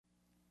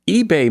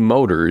eBay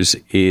Motors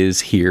is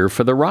here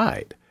for the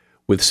ride.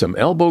 With some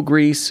elbow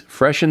grease,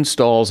 fresh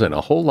installs, and a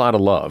whole lot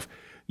of love,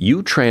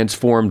 you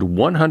transformed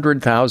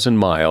 100,000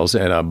 miles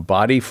and a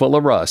body full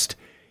of rust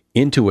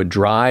into a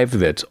drive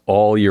that's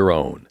all your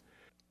own.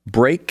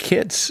 Brake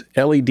kits,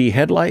 LED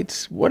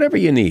headlights, whatever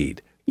you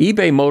need,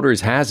 eBay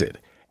Motors has it.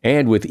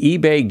 And with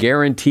eBay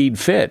Guaranteed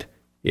Fit,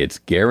 it's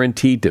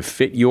guaranteed to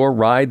fit your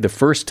ride the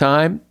first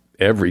time,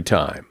 every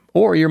time,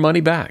 or your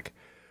money back.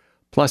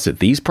 Plus, at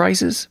these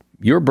prices,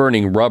 you're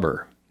burning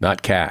rubber,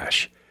 not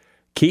cash.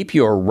 Keep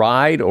your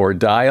ride or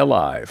die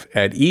alive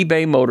at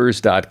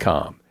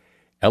ebaymotors.com.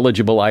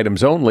 Eligible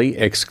items only,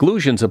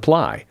 exclusions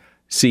apply.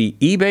 See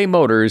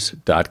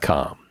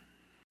ebaymotors.com.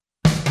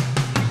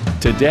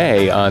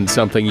 Today on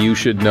Something You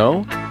Should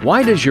Know,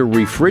 why does your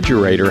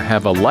refrigerator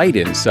have a light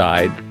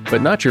inside,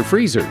 but not your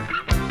freezer?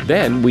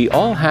 Then we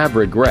all have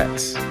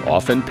regrets,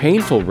 often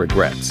painful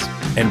regrets,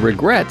 and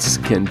regrets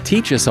can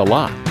teach us a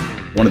lot.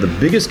 One of the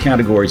biggest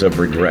categories of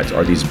regrets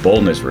are these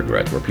boldness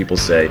regrets, where people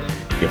say,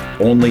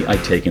 if only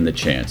I'd taken the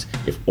chance,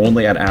 if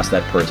only I'd asked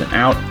that person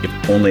out,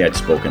 if only I'd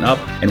spoken up.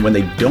 And when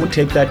they don't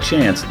take that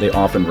chance, they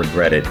often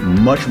regret it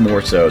much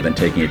more so than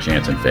taking a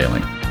chance and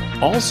failing.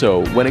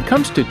 Also, when it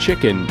comes to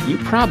chicken, you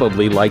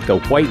probably like the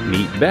white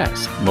meat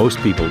best. Most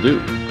people do.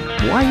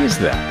 Why is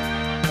that?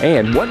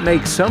 And what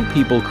makes some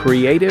people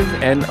creative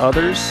and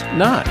others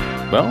not?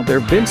 Well, there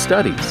have been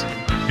studies.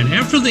 And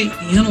after they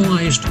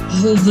analyzed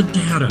all the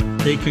data,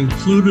 they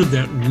concluded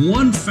that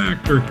one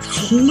factor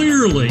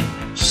clearly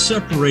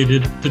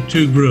separated the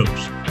two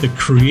groups. The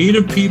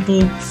creative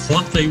people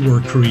thought they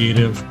were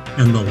creative,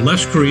 and the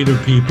less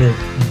creative people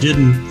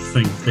didn't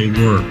think they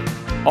were.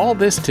 All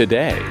this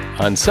today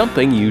on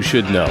Something You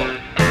Should Know.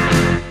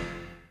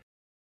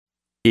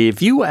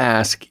 If you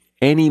ask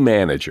any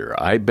manager,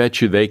 I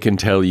bet you they can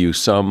tell you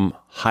some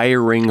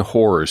hiring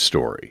horror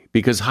story,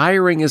 because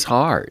hiring is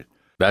hard.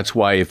 That's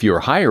why if you're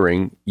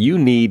hiring, you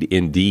need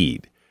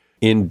Indeed.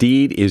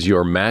 Indeed is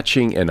your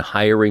matching and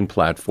hiring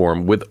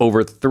platform with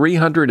over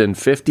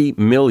 350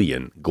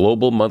 million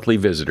global monthly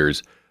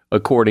visitors,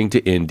 according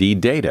to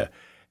Indeed data,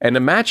 and a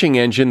matching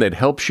engine that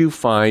helps you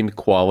find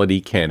quality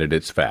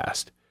candidates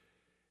fast.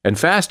 And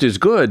fast is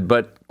good,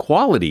 but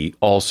quality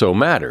also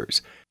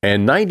matters.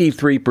 And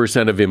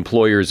 93% of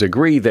employers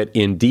agree that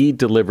Indeed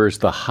delivers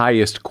the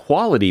highest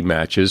quality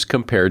matches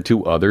compared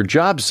to other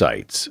job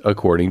sites,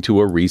 according to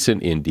a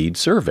recent Indeed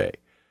survey.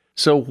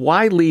 So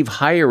why leave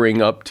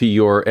hiring up to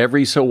your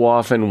every so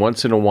often,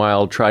 once in a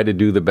while, try to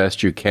do the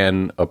best you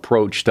can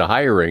approach to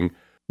hiring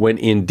when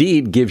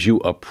Indeed gives you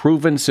a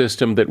proven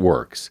system that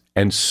works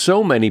and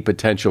so many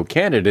potential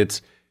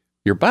candidates,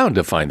 you're bound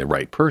to find the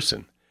right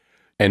person.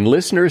 And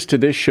listeners to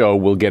this show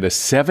will get a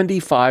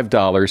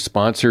 $75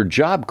 sponsored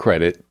job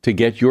credit to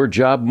get your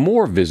job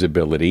more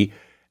visibility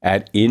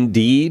at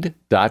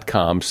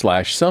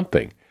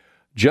Indeed.com/something.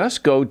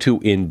 Just go to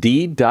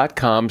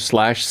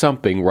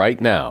Indeed.com/something right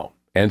now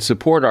and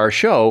support our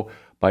show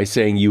by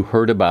saying you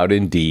heard about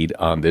Indeed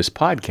on this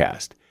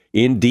podcast.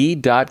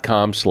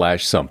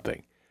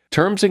 Indeed.com/something.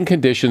 Terms and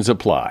conditions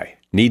apply.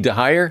 Need to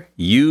hire?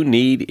 You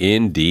need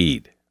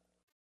Indeed.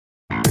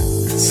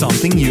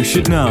 Something you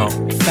should know.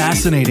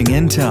 Fascinating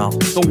intel,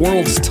 the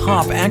world's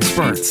top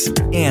experts,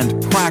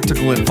 and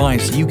practical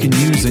advice you can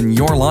use in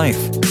your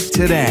life.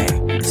 Today,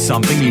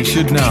 Something You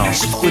Should Know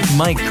with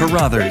Mike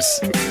Carruthers.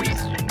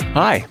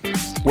 Hi,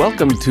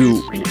 welcome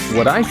to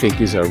what I think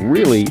is a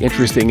really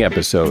interesting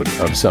episode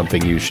of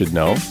Something You Should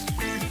Know,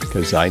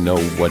 because I know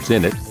what's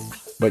in it,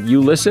 but you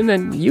listen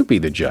and you be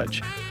the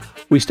judge.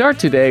 We start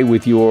today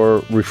with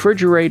your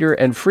refrigerator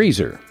and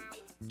freezer.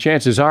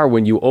 Chances are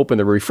when you open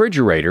the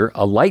refrigerator,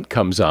 a light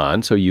comes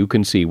on so you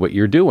can see what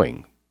you're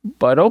doing.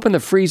 But open the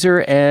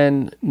freezer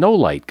and no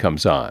light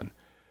comes on.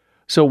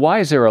 So why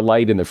is there a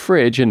light in the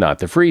fridge and not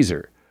the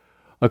freezer?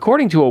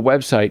 According to a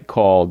website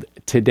called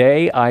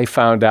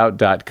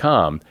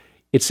todayifoundout.com,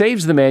 it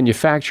saves the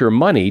manufacturer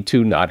money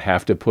to not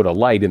have to put a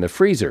light in the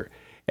freezer.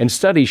 And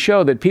studies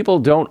show that people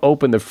don't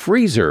open the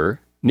freezer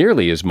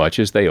nearly as much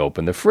as they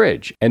open the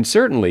fridge. And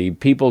certainly,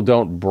 people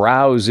don't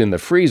browse in the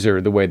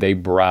freezer the way they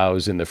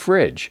browse in the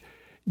fridge.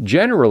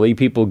 Generally,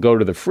 people go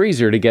to the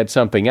freezer to get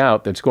something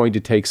out that's going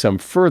to take some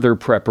further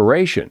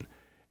preparation.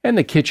 And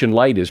the kitchen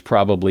light is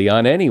probably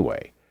on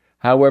anyway.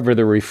 However,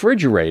 the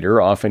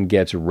refrigerator often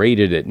gets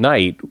raided at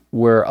night,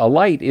 where a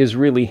light is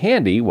really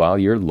handy while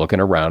you're looking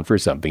around for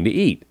something to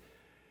eat.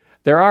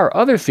 There are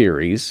other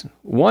theories.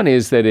 One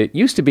is that it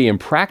used to be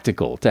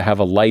impractical to have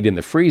a light in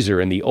the freezer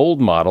in the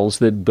old models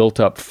that built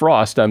up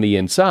frost on the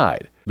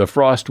inside. The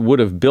frost would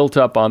have built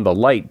up on the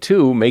light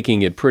too,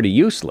 making it pretty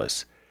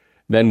useless.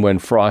 Then when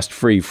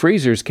frost-free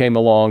freezers came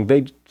along,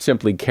 they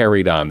simply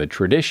carried on the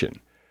tradition.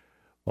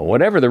 Well,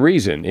 whatever the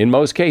reason, in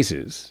most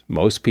cases,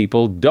 most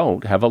people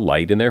don't have a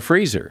light in their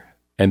freezer.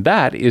 And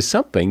that is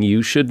something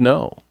you should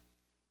know.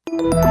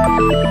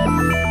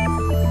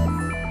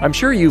 I'm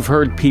sure you've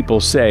heard people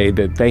say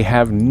that they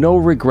have no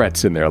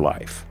regrets in their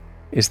life.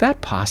 Is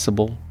that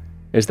possible?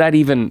 Is that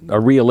even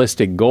a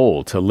realistic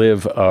goal, to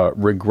live a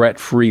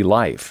regret-free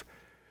life?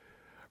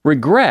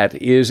 Regret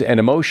is an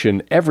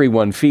emotion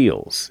everyone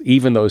feels,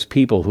 even those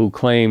people who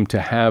claim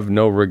to have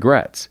no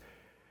regrets.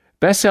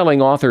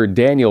 Best-selling author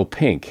Daniel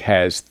Pink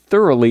has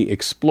thoroughly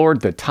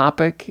explored the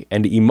topic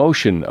and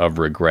emotion of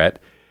regret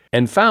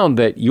and found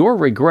that your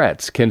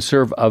regrets can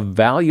serve a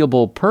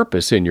valuable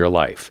purpose in your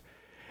life.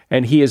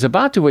 And he is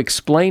about to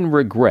explain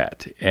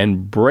regret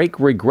and break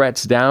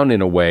regrets down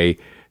in a way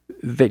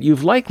that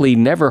you've likely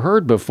never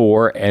heard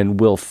before and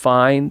will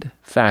find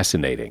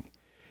fascinating.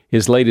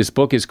 His latest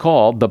book is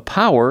called The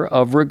Power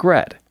of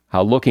Regret: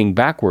 How Looking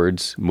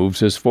Backwards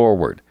Moves Us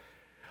Forward.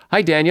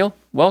 Hi, Daniel.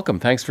 Welcome.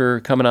 Thanks for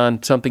coming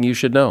on Something You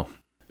Should Know.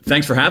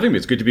 Thanks for having me.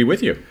 It's good to be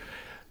with you.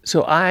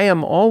 So I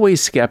am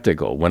always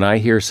skeptical when I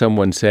hear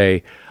someone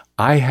say,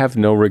 I have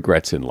no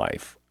regrets in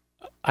life.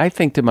 I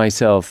think to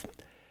myself,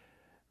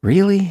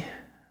 really?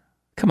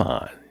 Come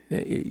on.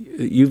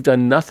 You've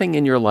done nothing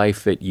in your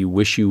life that you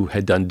wish you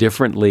had done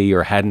differently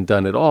or hadn't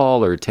done at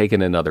all or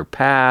taken another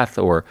path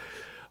or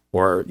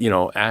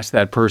asked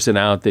that person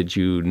out that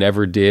you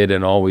never did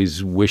and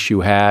always wish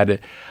you had.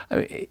 I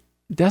mean,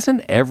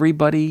 doesn't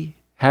everybody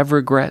have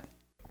regret?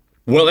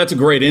 Well, that's a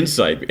great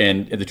insight.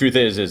 And the truth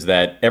is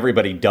that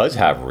everybody does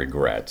have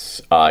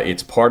regrets.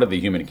 It's part of the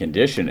human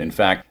condition. In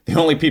fact, the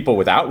only people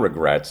without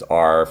regrets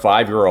are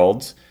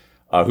 5-year-olds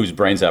whose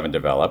brains haven't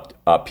developed,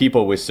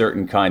 people with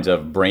certain kinds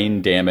of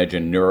brain damage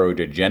and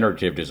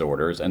neurodegenerative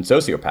disorders, and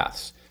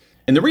sociopaths.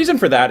 And the reason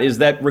for that is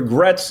that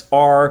regrets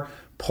are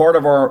part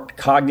of our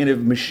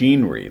cognitive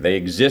machinery. They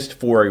exist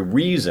for a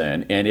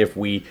reason, and if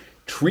we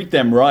treat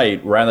them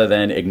right rather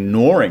than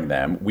ignoring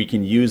them, we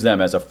can use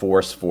them as a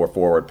force for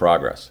forward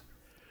progress.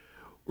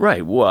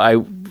 Right.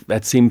 Well,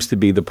 that seems to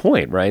be the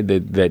point, right?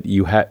 That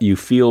you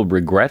feel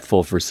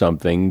regretful for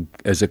something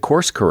as a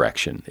course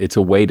correction. It's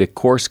a way to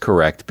course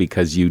correct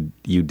because you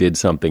did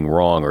something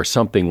wrong or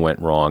something went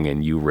wrong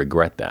and you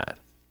regret that.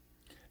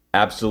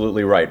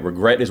 Absolutely right.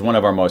 Regret is one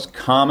of our most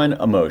common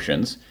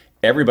emotions.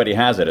 Everybody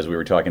has it, as we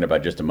were talking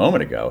about just a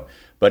moment ago,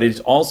 but it's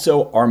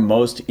also our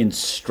most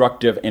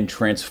instructive and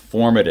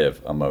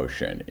transformative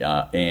emotion.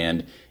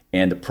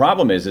 And the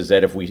problem is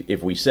that if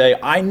we say,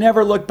 I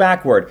never look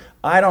backward,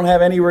 I don't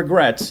have any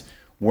regrets,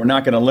 we're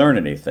not going to learn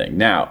anything.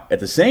 Now,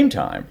 at the same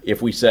time,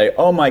 if we say,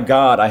 oh my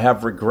God, I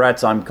have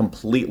regrets, I'm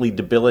completely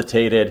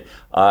debilitated,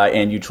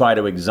 and you try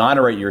to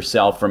exonerate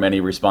yourself from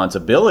any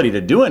responsibility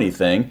to do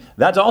anything,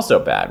 that's also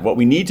bad. What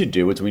we need to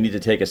do is we need to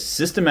take a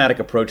systematic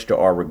approach to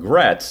our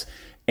regrets.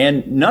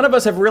 And none of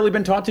us have really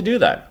been taught to do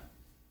that.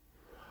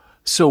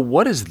 So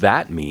what does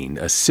that mean?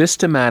 A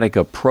systematic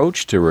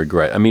approach to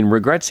regret? I mean,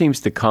 regret seems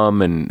to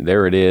come and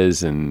there it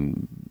is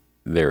and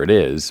there it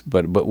is.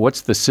 But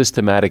what's the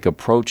systematic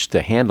approach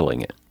to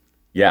handling it?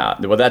 Yeah,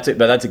 well, that's it.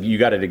 But you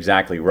got it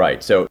exactly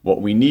right. So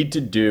what we need to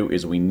do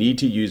is we need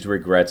to use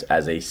regrets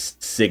as a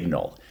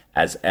signal,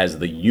 as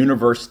the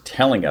universe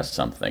telling us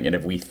something. And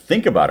if we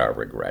think about our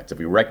regrets, if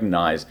we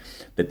recognize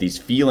that these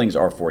feelings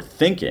are for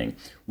thinking,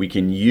 we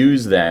can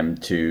use them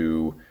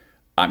to,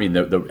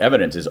 the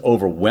evidence is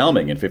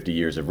overwhelming in 50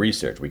 years of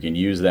research. We can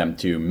use them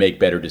to make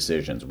better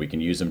decisions. We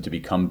can use them to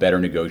become better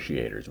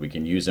negotiators. We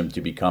can use them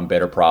to become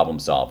better problem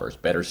solvers,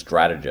 better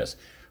strategists,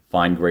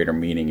 find greater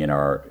meaning in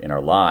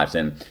our lives.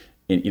 And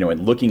in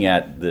looking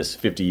at this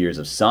 50 years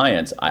of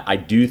science, I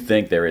do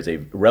think there is a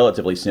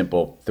relatively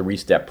simple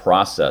 3-step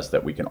process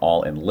that we can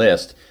all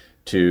enlist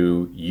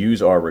to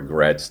use our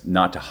regrets,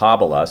 not to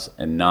hobble us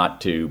and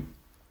not to,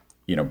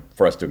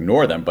 for us to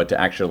ignore them, but to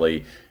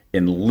actually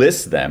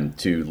enlist them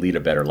to lead a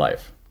better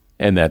life.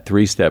 And that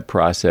 3-step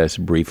process,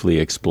 briefly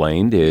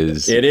explained,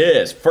 is? It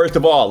is. First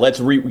of all,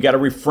 we got to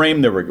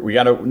reframe we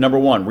got to, number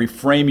one,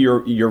 reframe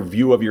your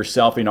view of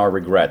yourself in our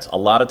regrets. A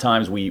lot of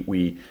times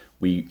we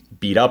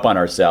beat up on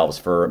ourselves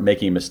for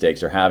making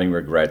mistakes or having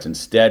regrets.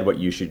 Instead, what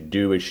you should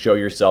do is show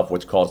yourself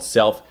what's called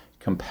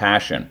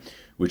self-compassion,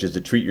 which is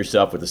to treat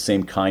yourself with the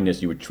same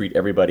kindness you would treat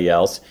everybody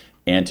else,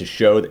 and to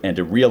show and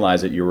to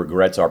realize that your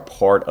regrets are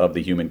part of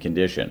the human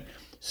condition.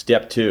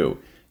 Step 2,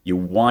 you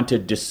want to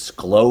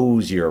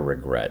disclose your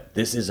regret.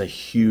 This is a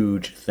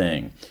huge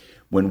thing.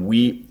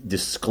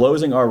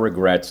 Disclosing our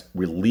regrets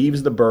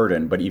relieves the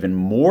burden, but even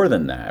more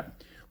than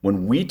that,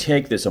 when we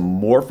take this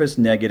amorphous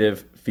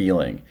negative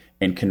feeling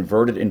and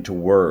convert it into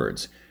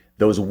words,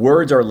 those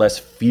words are less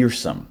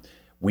fearsome.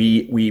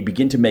 We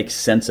begin to make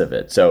sense of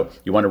it. So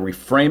you want to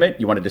reframe it,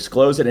 you want to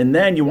disclose it, and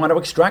then you want to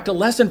extract a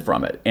lesson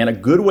from it. And a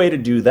good way to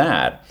do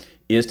that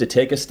is to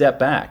take a step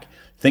back.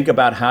 Think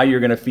about how you're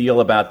going to feel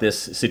about this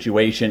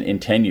situation in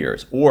 10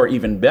 years. Or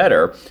even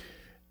better,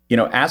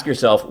 ask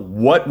yourself,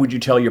 what would you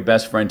tell your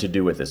best friend to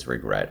do with this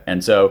regret?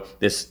 And so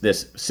this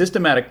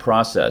systematic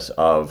process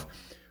of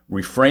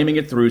reframing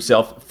it through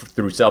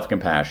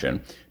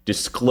self-compassion,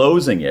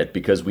 disclosing it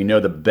because we know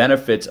the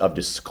benefits of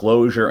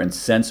disclosure and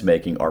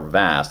sense-making are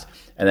vast,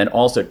 and then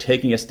also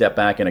taking a step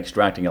back and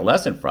extracting a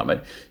lesson from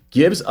it,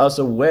 gives us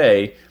a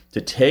way to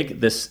take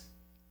this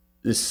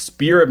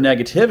spear of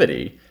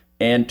negativity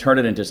and turn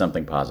it into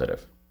something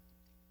positive.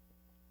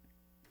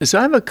 So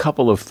I have a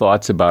couple of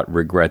thoughts about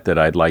regret that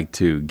I'd like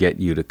to get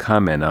you to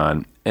comment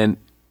on. And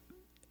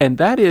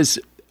that is,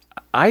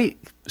 I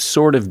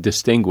sort of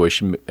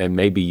distinguish, and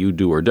maybe you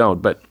do or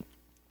don't, but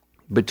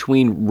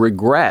between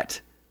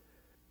regret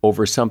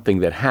over something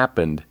that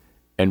happened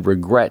and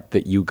regret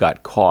that you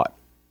got caught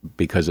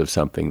because of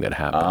something that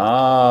happened.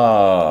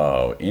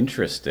 Oh,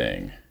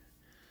 interesting.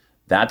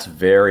 That's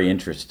very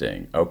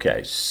interesting.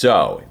 Okay,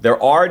 so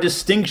there are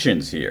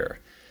distinctions here.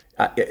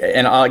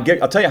 And I'll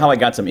tell you how I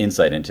got some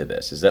insight into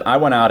this, is that I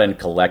went out and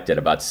collected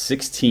about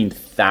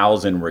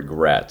 16,000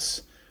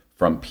 regrets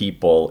from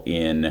people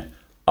in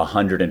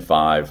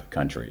 105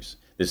 countries.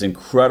 This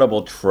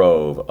incredible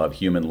trove of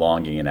human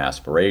longing and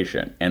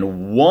aspiration.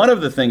 And one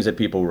of the things that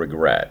people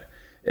regret,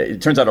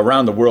 it turns out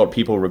around the world,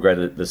 people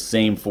regretted the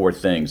same four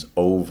things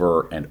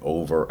over and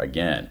over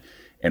again.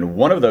 And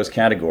one of those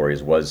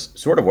categories was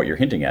sort of what you're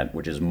hinting at,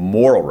 which is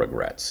moral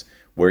regrets,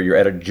 where you're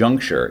at a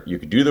juncture. You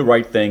could do the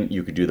right thing,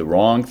 you could do the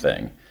wrong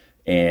thing,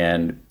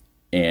 and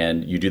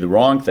you do the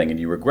wrong thing and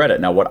you regret it.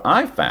 Now, what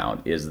I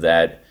found is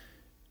that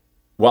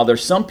while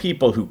there's some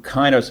people who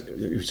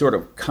sort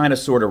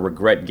of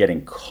regret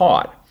getting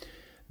caught,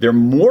 there are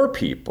more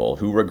people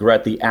who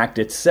regret the act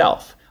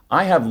itself.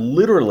 I have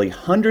literally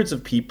hundreds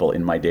of people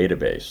in my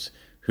database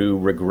who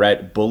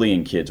regret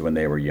bullying kids when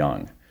they were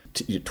young.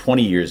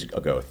 20 years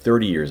ago,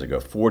 30 years ago,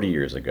 40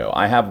 years ago.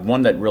 I have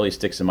one that really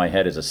sticks in my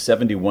head is a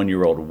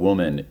 71-year-old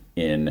woman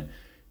in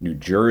New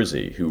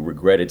Jersey who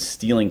regretted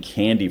stealing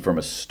candy from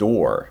a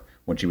store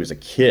when she was a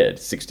kid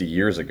 60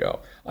 years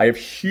ago. I have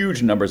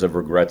huge numbers of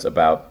regrets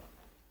about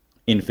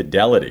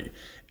infidelity.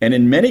 And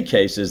in many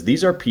cases,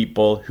 these are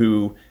people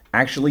who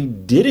actually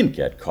didn't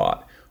get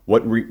caught.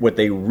 What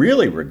they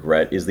really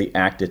regret is the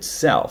act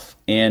itself.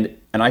 And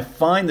I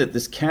find that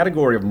this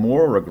category of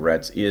moral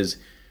regrets is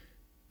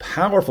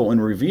powerful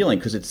and revealing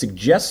because it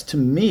suggests to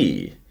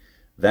me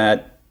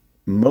that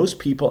most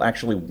people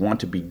actually want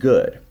to be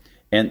good.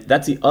 And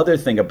that's the other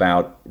thing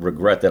about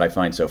regret that I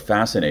find so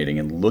fascinating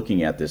in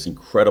looking at this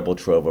incredible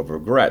trove of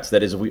regrets.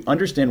 That is, if we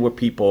understand what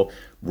people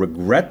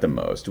regret the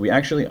most, we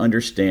actually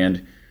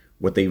understand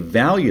what they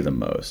value the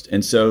most.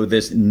 And so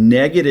this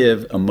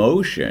negative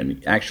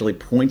emotion actually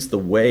points the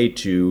way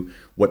to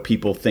what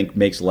people think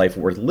makes life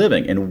worth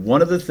living. And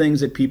one of the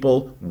things that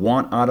people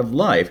want out of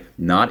life,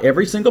 not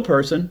every single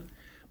person,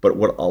 but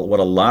what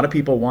a lot of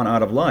people want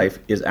out of life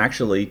is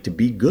actually to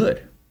be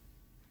good.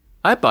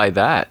 I buy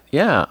that.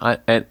 Yeah.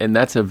 And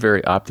that's a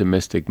very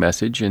optimistic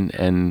message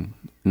and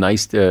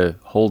nice to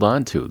hold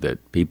on to,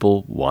 that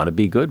people want to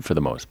be good for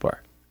the most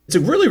part. It's a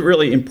really,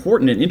 really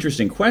important and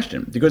interesting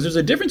question because there's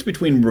a difference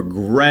between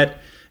regret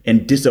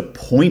and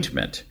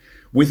disappointment.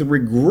 With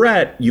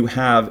regret, you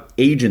have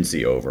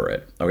agency over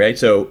it. Okay.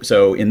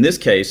 So in this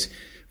case,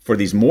 for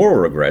these moral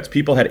regrets,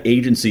 people had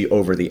agency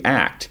over the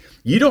act.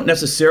 You don't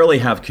necessarily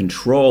have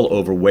control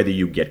over whether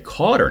you get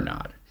caught or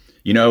not.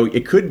 You know,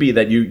 it could be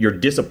that you're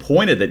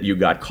disappointed that you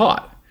got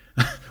caught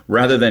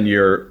rather than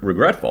you're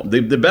regretful.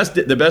 The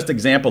best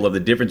example of the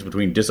difference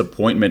between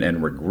disappointment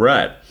and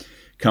regret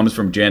comes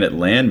from Janet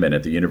Landman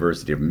at the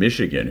University of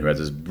Michigan, who has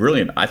this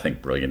brilliant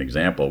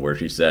example where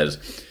she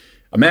says,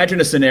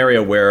 imagine a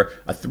scenario where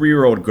a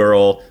 3-year-old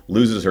girl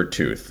loses her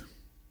tooth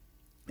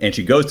and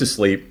she goes to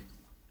sleep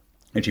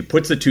and she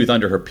puts the tooth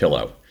under her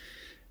pillow,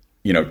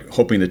 you know,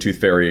 hoping the tooth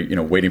fairy, you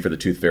know, waiting for the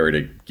tooth fairy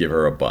to give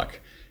her a buck.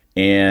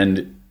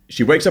 And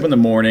she wakes up in the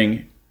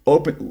morning,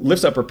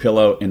 lifts up her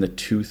pillow, and the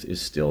tooth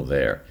is still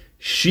there.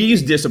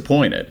 She's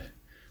disappointed,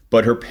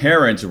 but her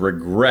parents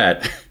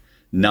regret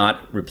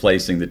not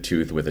replacing the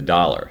tooth with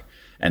 $1.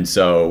 And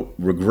so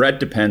regret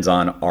depends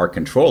on our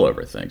control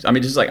over things. I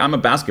mean, just like I'm a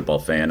basketball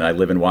fan, I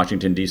live in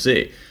Washington,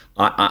 D.C.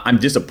 I'm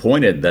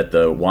disappointed that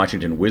the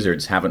Washington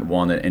Wizards haven't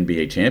won an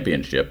NBA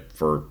championship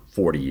for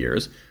 40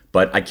 years,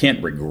 but I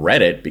can't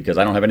regret it because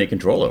I don't have any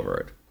control over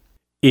it.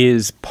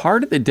 Is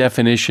part of the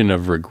definition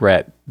of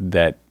regret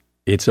that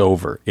it's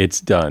over, it's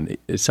done,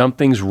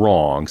 something's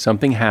wrong,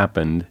 something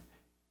happened,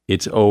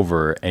 it's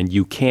over, and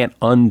you can't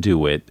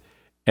undo it,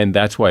 and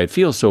that's why it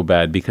feels so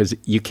bad, because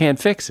you can't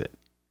fix it?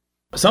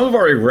 Some of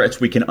our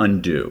regrets we can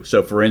undo.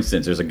 So, for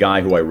instance, there's a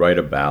guy who I write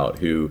about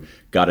who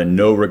got a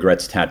no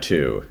regrets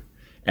tattoo,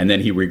 and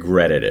then he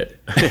regretted it,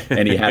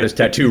 and he had his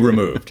tattoo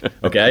removed,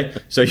 okay?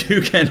 So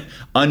you can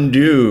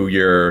undo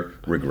your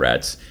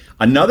regrets.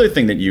 Another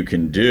thing that you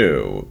can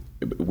do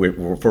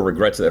for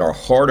regrets that are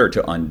harder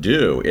to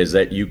undo is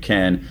that you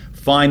can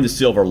find the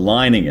silver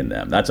lining in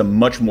them. That's a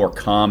much more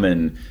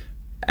common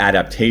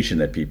adaptation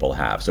that people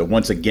have. So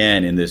once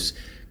again, in this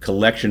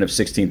collection of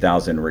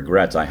 16,000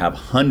 regrets, I have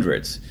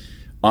hundreds.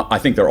 I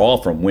think they're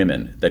all from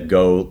women that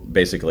go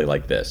basically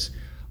like this.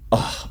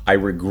 Oh, I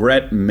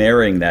regret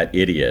marrying that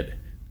idiot,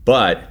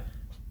 but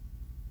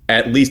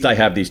at least I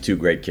have these 2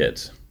 great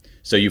kids.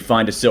 So you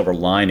find a silver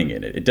lining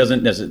in it. It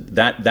doesn't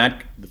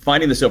that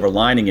finding the silver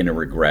lining in a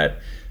regret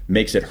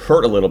makes it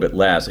hurt a little bit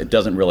less. It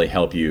doesn't really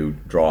help you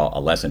draw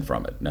a lesson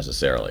from it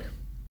necessarily.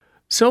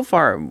 So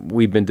far,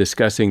 we've been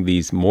discussing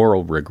these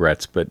moral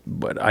regrets, but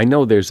I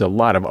know there's a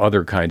lot of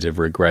other kinds of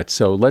regrets.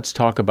 So let's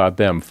talk about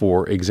them.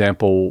 For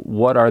example,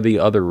 what are the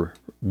other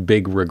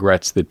big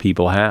regrets that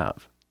people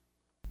have?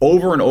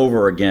 Over and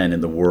over again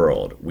in the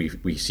world,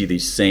 we see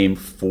these same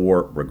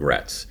 4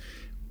 regrets.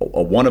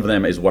 One of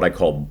them is what I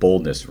call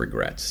boldness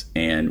regrets.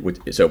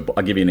 So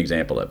I'll give you an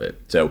example of it.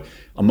 So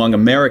among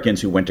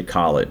Americans who went to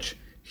college,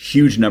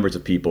 huge numbers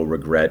of people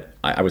regret,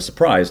 I was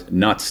surprised,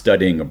 not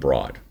studying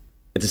abroad.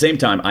 At the same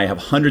time, I have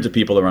hundreds of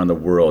people around the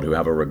world who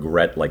have a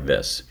regret like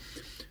this.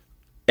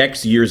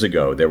 X years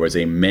ago, there was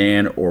a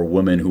man or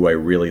woman who I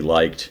really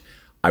liked.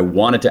 I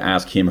wanted to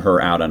ask him,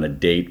 her out on a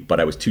date, but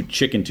I was too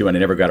chicken to, and I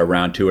never got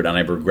around to it, and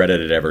I've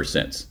regretted it ever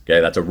since. Okay,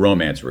 that's a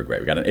romance regret.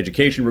 We got an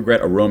education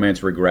regret, a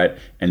romance regret,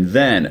 and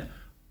then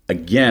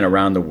again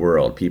around the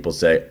world, people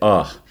say,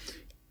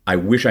 I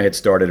wish I had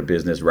started a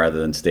business rather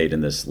than stayed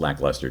in this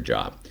lackluster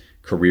job.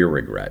 Career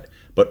regret.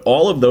 But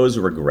all of those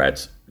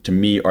regrets, to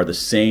me, are the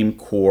same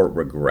core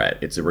regret.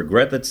 It's a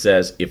regret that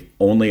says, if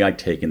only I'd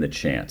taken the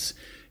chance.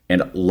 And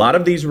a lot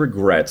of these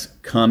regrets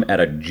come at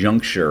a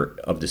juncture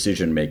of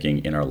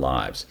decision-making in our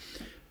lives.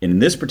 In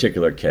this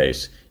particular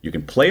case, you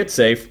can play it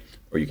safe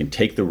or you can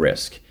take the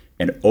risk.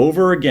 And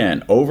over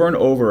and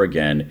over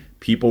again,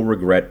 people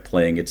regret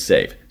playing it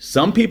safe.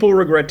 Some people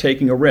regret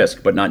taking a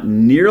risk, but not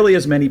nearly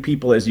as many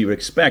people as you would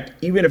expect,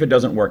 even if it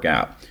doesn't work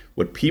out.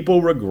 What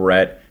people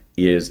regret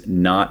is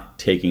not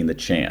taking the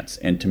chance.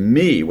 And to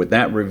me, what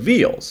that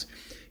reveals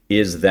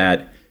is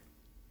that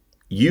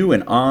you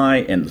and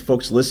I and the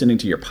folks listening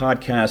to your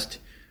podcast,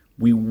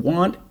 we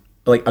want,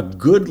 like, a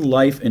good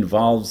life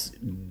involves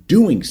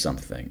doing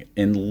something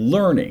and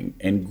learning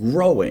and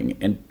growing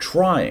and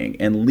trying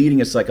and leading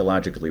a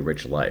psychologically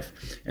rich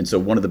life. And so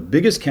one of the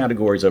biggest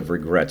categories of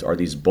regrets are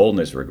these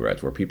boldness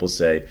regrets, where people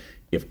say,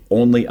 if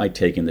only I'd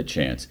taken the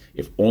chance,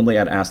 if only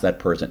I'd asked that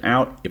person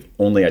out, if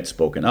only I'd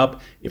spoken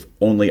up, if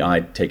only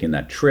I'd taken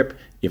that trip,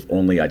 if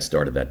only I'd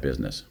started that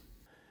business.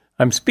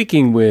 I'm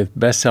speaking with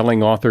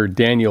best-selling author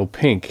Daniel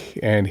Pink,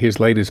 and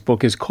his latest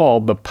book is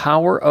called The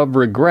Power of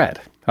Regret: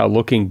 How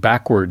Looking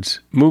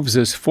Backwards Moves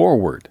Us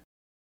Forward.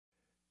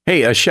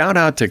 Hey, a shout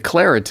out to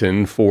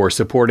Claritin for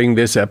supporting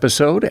this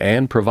episode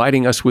and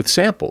providing us with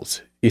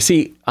samples. You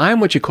see, I'm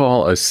what you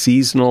call a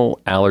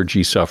seasonal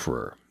allergy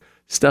sufferer.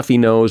 Stuffy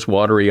nose,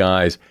 watery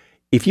eyes.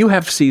 If you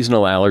have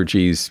seasonal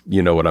allergies,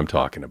 you know what I'm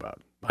talking about.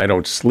 I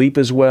don't sleep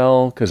as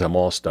well because I'm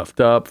all stuffed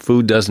up.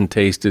 Food doesn't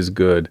taste as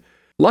good.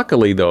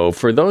 Luckily, though,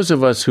 for those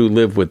of us who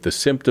live with the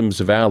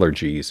symptoms of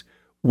allergies,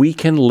 we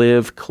can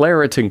live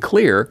Claritin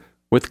Clear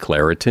with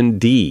Claritin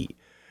D.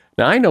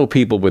 Now, I know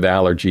people with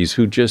allergies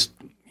who just,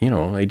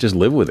 they just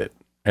live with it.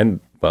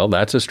 And, well,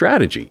 that's a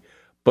strategy.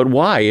 But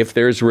why? If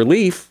there's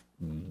relief,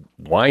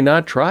 why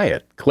not try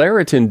it?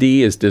 Claritin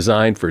D is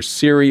designed for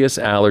serious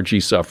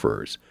allergy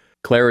sufferers.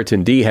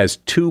 Claritin D has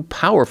 2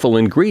 powerful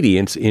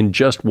ingredients in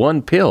just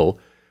one pill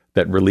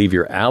that relieve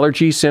your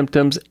allergy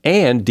symptoms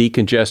and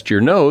decongest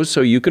your nose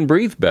so you can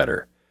breathe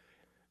better.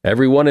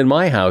 Everyone in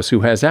my house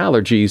who has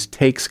allergies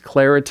takes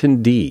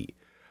Claritin D.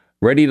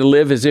 Ready to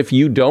live as if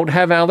you don't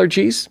have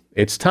allergies?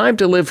 It's time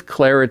to live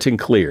Claritin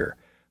Clear.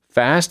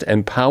 Fast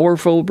and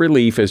powerful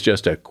relief is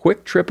just a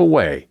quick trip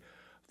away.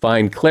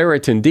 Find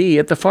Claritin D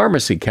at the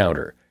pharmacy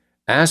counter.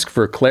 Ask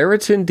for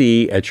Claritin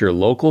D at your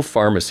local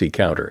pharmacy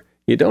counter.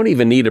 You don't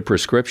even need a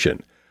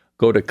prescription.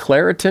 Go to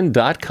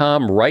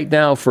Claritin.com right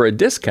now for a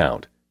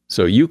discount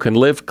so you can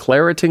live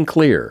Claritin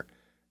Clear.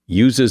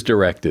 Use as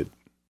directed.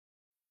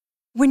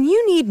 When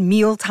you need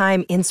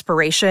mealtime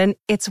inspiration,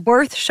 it's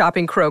worth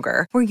shopping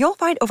Kroger, where you'll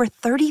find over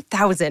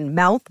 30,000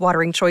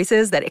 mouth-watering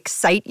choices that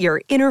excite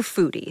your inner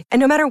foodie. And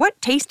no matter what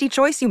tasty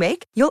choice you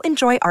make, you'll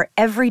enjoy our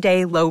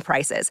everyday low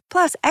prices,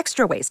 plus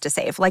extra ways to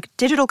save, like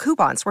digital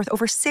coupons worth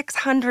over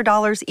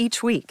 $600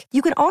 each week.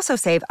 You can also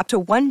save up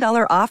to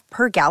 $1 off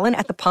per gallon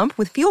at the pump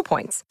with fuel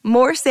points.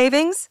 More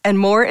savings and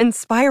more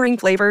inspiring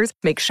flavors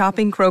make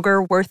shopping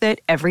Kroger worth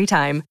it every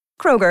time.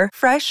 Kroger,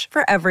 fresh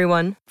for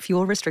everyone.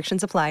 Fuel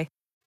restrictions apply.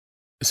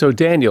 So,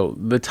 Daniel,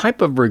 the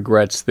type of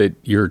regrets that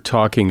you're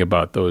talking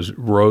about, those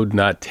road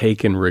not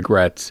taken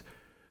regrets,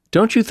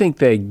 don't you think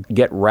they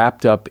get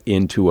wrapped up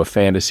into a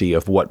fantasy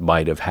of what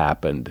might have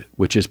happened,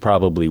 which is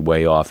probably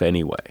way off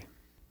anyway?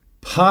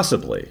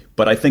 Possibly,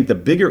 but I think the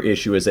bigger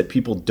issue is that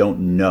people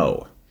don't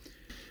know.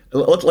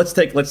 Let's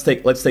take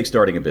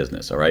starting a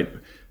business, all right?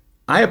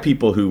 I have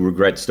people who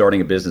regret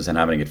starting a business and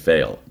having it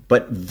fail,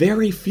 but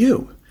very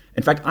few.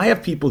 In fact, I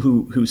have people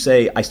who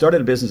say, I started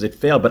a business, it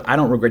failed, but I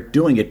don't regret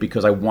doing it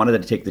because I wanted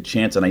to take the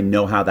chance and I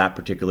know how that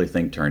particular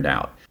thing turned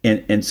out.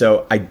 And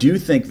so I do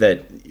think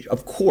that,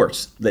 of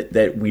course,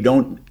 that we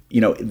don't,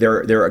 there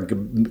are a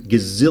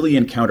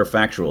gazillion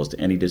counterfactuals to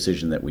any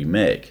decision that we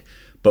make.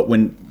 But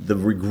when the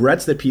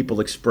regrets that people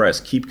express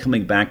keep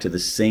coming back to the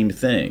same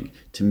thing,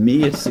 to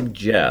me it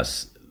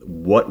suggests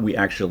what we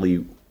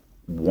actually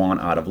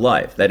want out of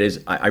life. That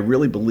is, I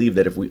really believe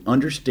that if we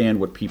understand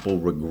what people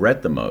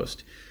regret the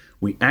most,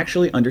 we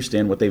actually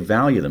understand what they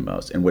value the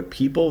most. And what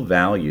people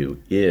value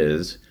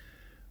is,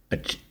 they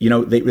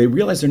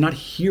realize they're not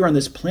here on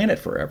this planet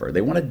forever.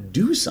 They want to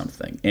do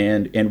something.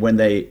 And when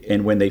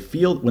they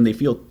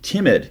feel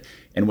timid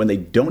and when they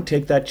don't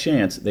take that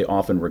chance, they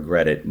often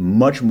regret it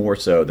much more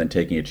so than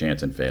taking a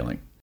chance and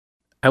failing.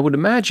 I would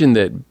imagine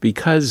that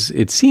because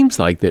it seems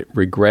like that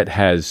regret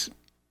has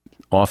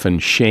often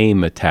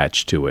shame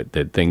attached to it,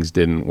 that things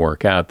didn't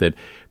work out, that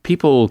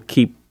people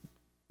keep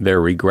their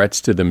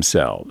regrets to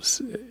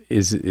themselves.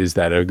 Is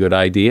that a good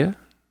idea?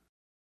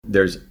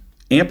 There's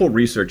ample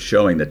research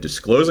showing that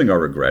disclosing our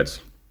regrets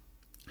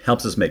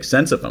helps us make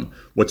sense of them.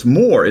 What's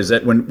more is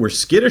that when we're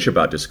skittish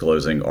about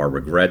disclosing our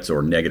regrets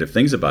or negative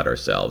things about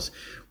ourselves,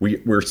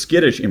 we're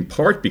skittish in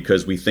part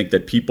because we think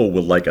that people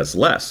will like us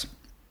less,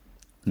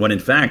 when in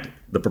fact,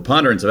 the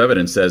preponderance of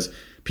evidence says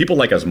people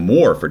like us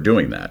more for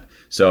doing that.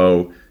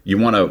 So you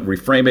want to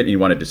reframe it and you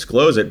want to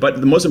disclose it. But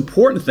the most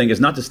important thing is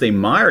not to stay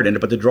mired in it,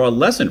 but to draw a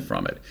lesson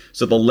from it.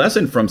 So the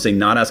lesson from, say,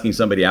 not asking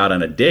somebody out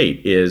on a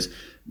date is,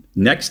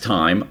 next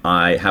time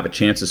I have a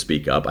chance to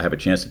speak up, I have a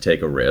chance to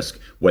take a risk,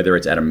 whether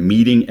it's at a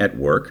meeting at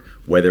work,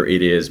 whether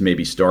it is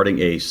maybe starting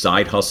a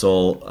side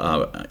hustle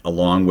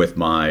along with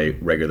my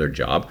regular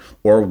job,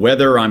 or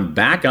whether I'm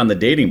back on the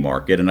dating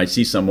market and I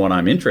see someone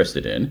I'm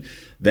interested in,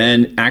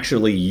 then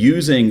actually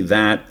using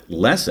that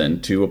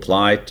lesson to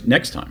apply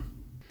next time.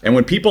 And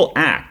when people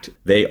act,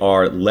 they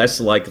are less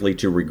likely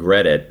to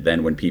regret it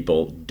than when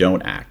people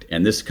don't act.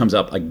 And this comes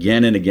up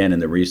again and again in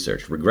the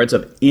research. Regrets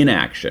of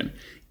inaction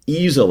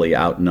easily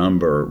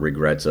outnumber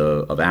regrets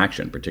of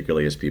action,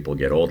 particularly as people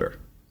get older.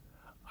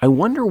 I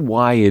wonder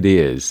why it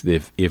is,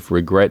 if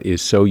regret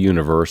is so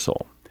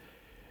universal,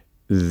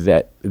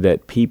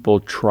 that people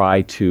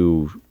try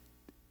to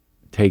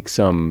take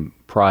some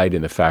pride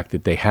in the fact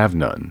that they have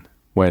none.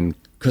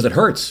 Because it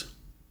hurts.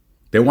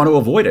 They want to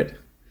avoid it.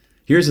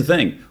 Here's the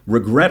thing.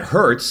 Regret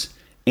hurts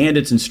and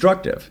it's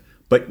instructive,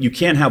 but you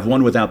can't have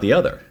one without the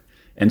other.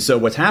 And so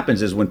what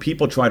happens is when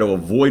people try to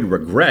avoid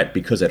regret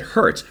because it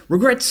hurts,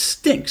 regret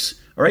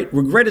stinks. All right.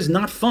 Regret is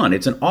not fun.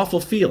 It's an awful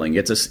feeling.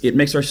 It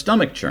makes our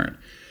stomach churn.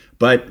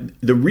 But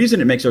the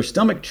reason it makes our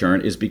stomach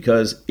churn is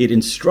because it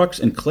instructs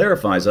and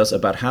clarifies us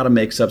about how to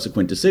make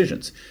subsequent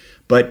decisions.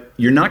 But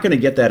you're not going to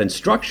get that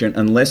instruction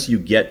unless you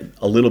get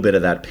a little bit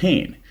of that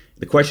pain.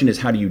 The question is,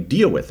 how do you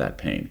deal with that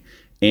pain?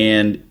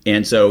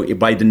 And so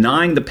by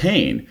denying the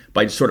pain,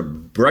 by sort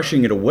of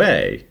brushing it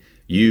away,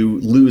 you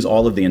lose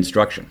all of the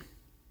instruction.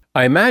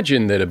 I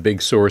imagine that a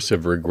big source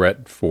of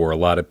regret for a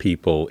lot of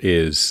people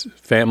is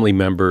family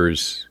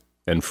members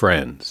and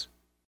friends.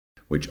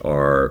 Which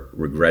are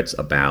regrets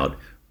about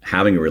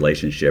having a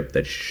relationship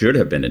that should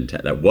have been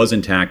intact, that was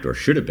intact or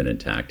should have been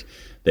intact,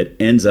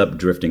 that ends up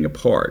drifting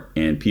apart.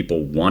 And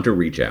people want to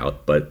reach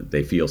out, but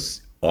they feel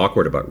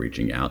awkward about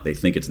reaching out. They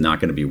think it's not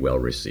going to be well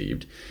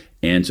received.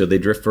 And so they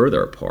drift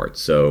further apart.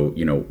 So,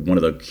 one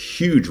of the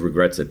huge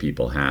regrets that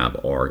people have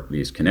are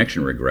these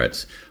connection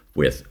regrets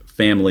with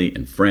family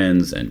and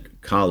friends and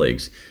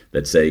colleagues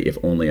that say, if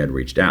only I'd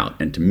reached out.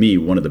 And to me,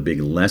 one of the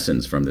big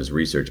lessons from this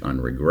research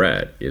on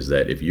regret is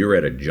that if you're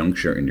at a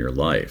juncture in your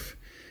life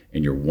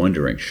and you're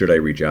wondering, should I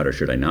reach out or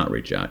should I not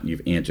reach out?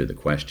 You've answered the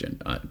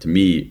question. To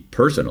me,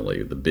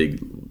 personally, the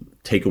big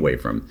takeaway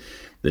from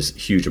this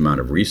huge amount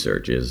of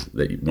research is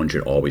that one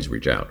should always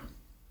reach out.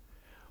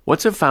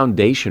 What's a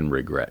foundation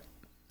regret?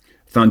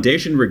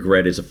 Foundation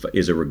regret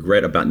is a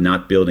regret about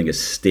not building a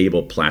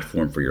stable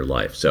platform for your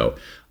life. So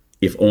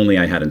if only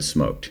I hadn't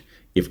smoked,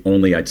 if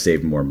only I'd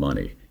saved more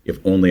money, if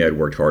only I'd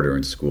worked harder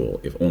in school,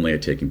 if only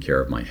I'd taken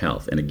care of my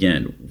health. And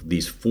again,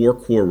 these 4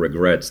 core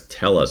regrets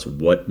tell us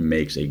what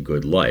makes a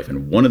good life.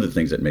 And one of the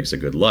things that makes a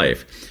good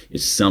life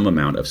is some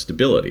amount of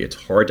stability. It's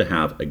hard to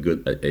have a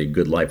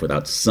good life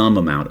without some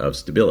amount of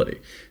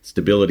stability.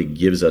 Stability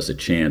gives us a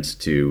chance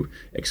to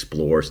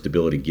explore.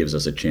 Stability gives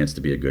us a chance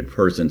to be a good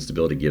person.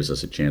 Stability gives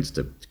us a chance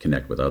to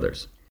connect with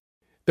others.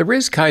 There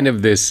is kind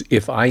of this,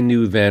 if I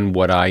knew then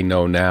what I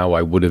know now,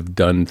 I would have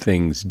done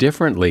things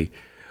differently.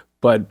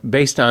 But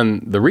based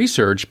on the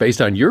research,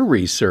 based on your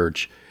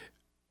research,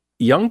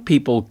 young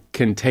people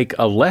can take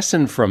a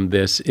lesson from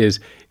this is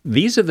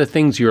these are the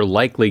things you're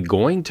likely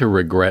going to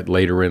regret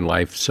later in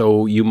life.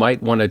 So you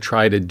might want to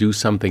try to do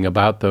something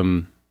about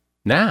them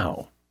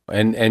now.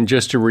 And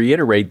just to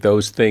reiterate,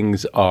 those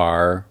things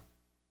are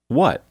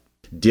what?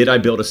 Did I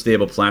build a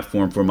stable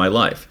platform for my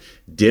life?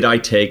 Did I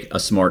take a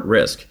smart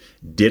risk?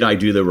 Did I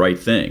do the right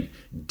thing?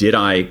 Did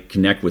I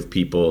connect with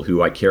people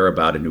who I care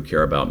about and who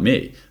care about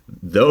me?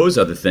 Those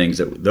are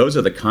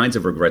the kinds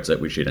of regrets that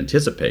we should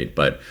anticipate.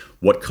 But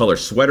what color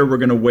sweater we're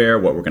going to wear,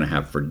 what we're going to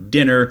have for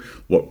dinner,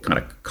 what kind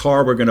of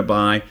car we're going to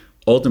buy,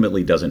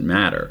 ultimately doesn't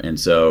matter. And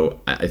so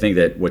I think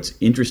that what's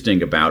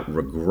interesting about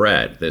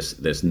regret,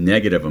 this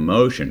negative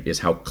emotion, is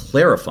how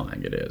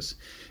clarifying it is.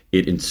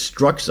 It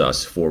instructs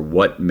us for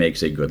what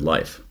makes a good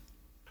life.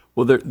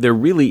 Well, there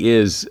really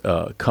is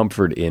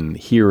comfort in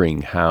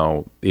hearing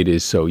how it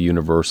is so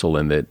universal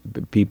and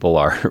that people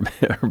are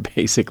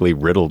basically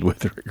riddled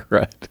with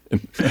regret.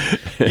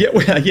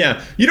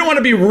 Yeah. You don't want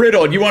to be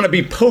riddled. You want to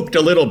be poked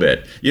a little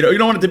bit. You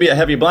don't want it to be a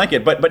heavy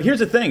blanket. But here's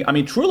the thing. I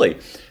mean, truly,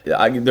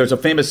 there's a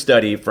famous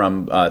study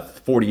from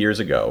 40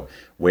 years ago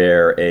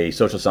where a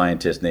social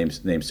scientist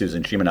named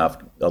Susan Shimonoff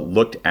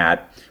looked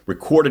at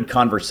recorded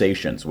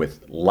conversations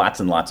with lots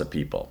and lots of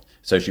people.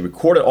 So she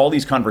recorded all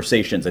these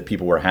conversations that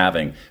people were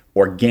having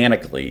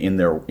organically in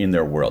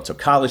their world. So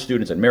college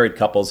students and married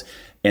couples.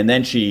 And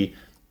then she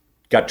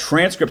got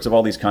transcripts of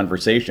all these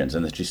conversations,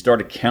 and then she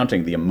started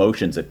counting the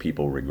emotions that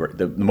people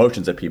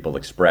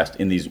expressed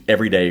in these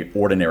everyday,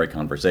 ordinary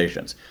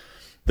conversations.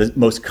 The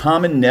most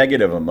common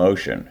negative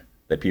emotion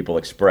that people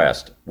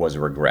expressed was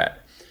regret.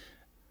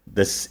 It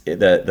was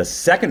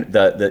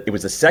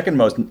the second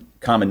most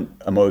common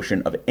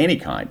emotion of any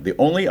kind. The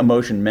only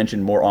emotion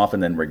mentioned more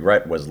often than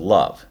regret was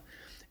love.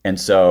 And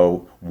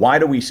so why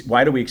do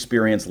we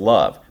experience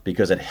love?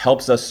 Because it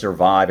helps us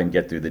survive and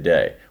get through the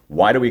day.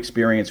 Why do we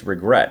experience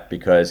regret?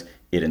 Because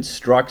it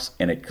instructs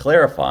and it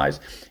clarifies.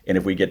 And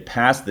if we get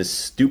past this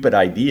stupid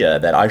idea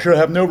that I should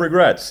have no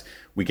regrets,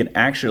 we can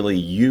actually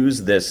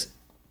use this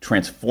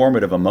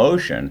transformative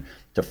emotion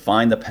to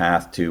find the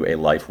path to a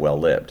life well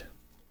lived.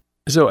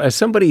 So as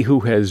somebody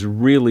who has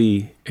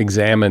really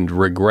examined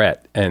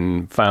regret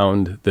and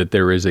found that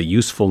there is a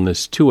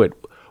usefulness to it,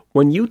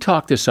 when you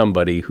talk to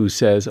somebody who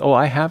says, oh,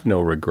 I have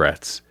no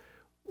regrets,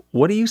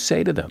 what do you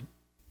say to them?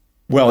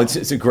 Well,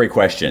 it's a great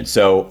question.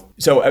 So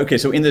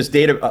in this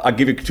data, I'll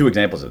give you two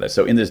examples of this.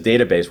 So in this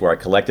database where I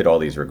collected all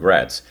these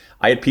regrets,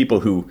 I had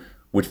people who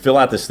would fill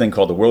out this thing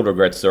called the World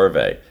Regret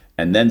Survey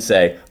and then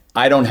say,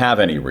 I don't have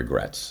any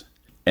regrets,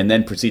 and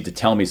then proceed to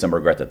tell me some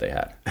regret that they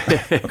had.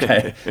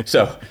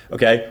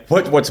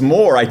 What's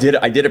more, I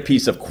did a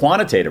piece of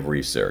quantitative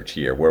research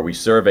here where we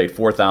surveyed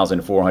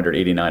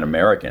 4,489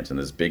 Americans in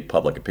this big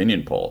public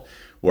opinion poll,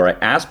 where I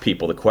asked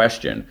people the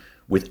question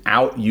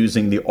without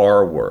using the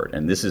R word,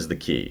 and this is the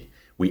key.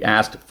 We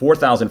asked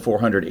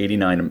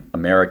 4,489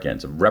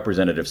 Americans, a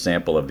representative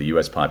sample of the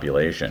U.S.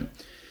 population,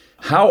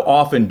 how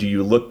often do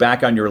you look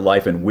back on your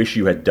life and wish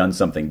you had done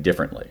something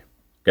differently?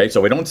 Okay,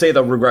 so we don't say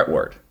the regret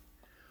word.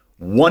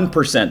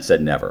 1%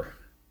 said never.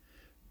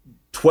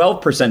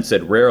 12%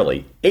 said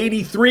rarely.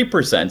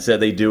 83% said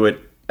they do it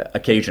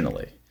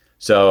occasionally.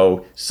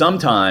 So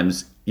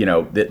sometimes,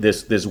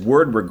 this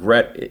word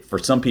regret for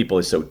some people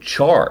is so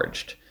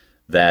charged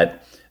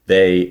that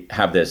they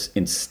have this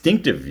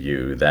instinctive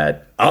view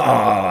that,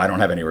 I don't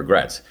have any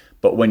regrets.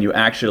 But when you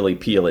actually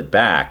peel it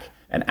back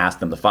and ask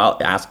them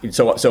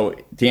so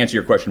to answer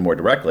your question more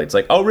directly, it's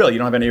like, oh, really? You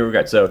don't have any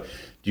regrets? So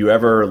do you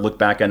ever look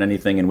back on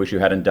anything and wish you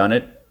hadn't done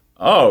it?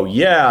 Oh,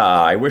 yeah,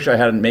 I wish I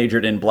hadn't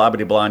majored in blah,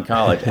 blah, blah in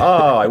college.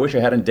 Oh, I wish I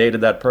hadn't dated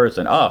that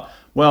person. Oh,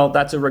 well,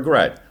 that's a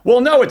regret.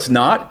 Well, no, it's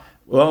not.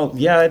 Well,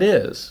 yeah, it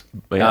is.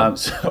 Yeah,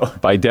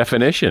 by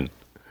definition.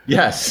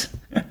 Yes.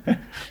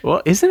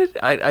 Well, isn't it?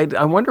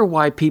 I wonder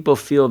why people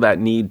feel that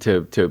need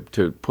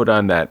to put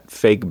on that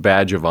fake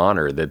badge of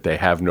honor that they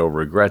have no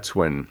regrets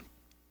when,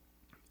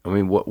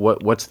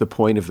 what's the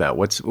point of that?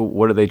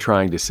 What are they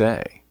trying to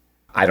say?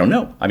 I don't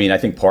know. I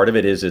think part of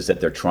it is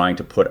that they're trying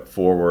to put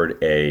forward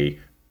a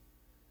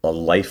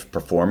life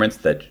performance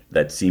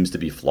that seems to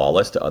be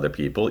flawless to other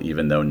people,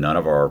 even though none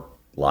of our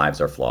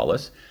lives are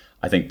flawless.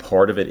 I think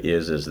part of it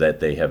is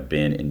that they have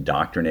been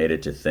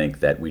indoctrinated to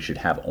think that we should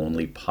have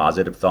only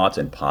positive thoughts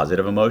and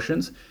positive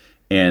emotions.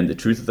 And the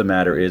truth of the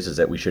matter is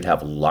that we should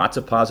have lots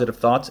of positive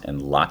thoughts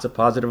and lots of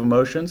positive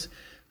emotions,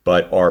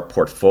 but our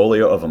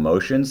portfolio of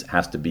emotions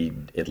has to be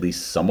at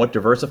least somewhat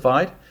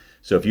diversified.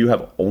 So if you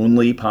have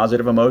only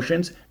positive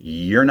emotions,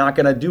 you're not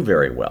going to do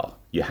very well.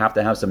 You have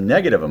to have some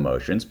negative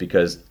emotions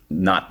because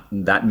not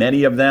that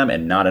many of them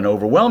and not an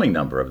overwhelming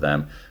number of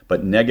them,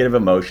 but negative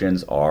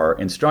emotions are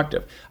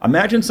instructive.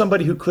 Imagine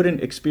somebody who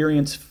couldn't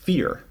experience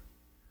fear.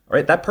 All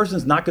right, that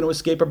person's not going to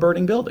escape a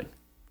burning building.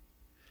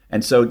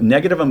 And so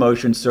negative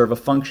emotions serve a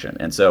function.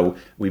 And so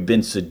we've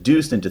been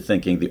seduced into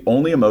thinking the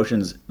only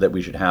emotions that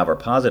we should have are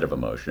positive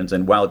emotions.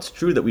 And while it's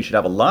true that we should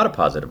have a lot of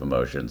positive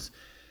emotions,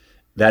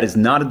 that is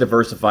not a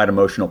diversified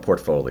emotional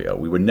portfolio.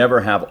 We would never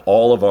have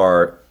all of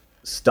our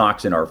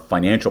stocks in our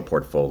financial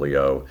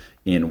portfolio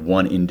in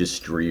one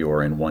industry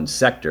or in one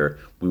sector.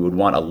 We would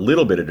want a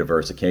little bit of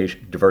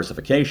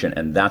diversification,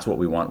 and that's what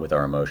we want with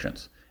our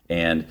emotions.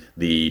 And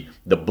the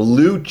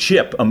blue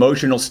chip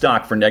emotional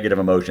stock for negative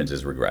emotions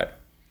is regret.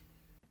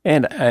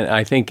 And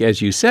I think,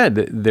 as you said,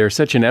 there's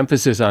such an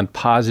emphasis on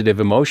positive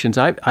emotions.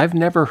 I've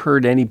never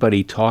heard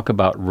anybody talk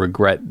about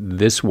regret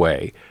this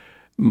way.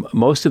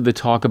 Most of the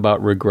talk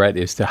about regret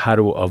is to how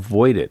to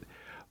avoid it.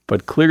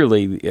 But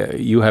clearly,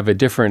 you have a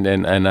different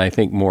and I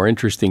think more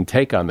interesting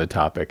take on the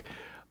topic.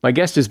 My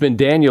guest has been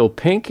Daniel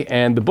Pink,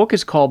 and the book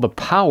is called The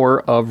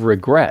Power of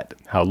Regret,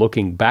 How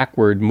Looking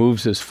Backward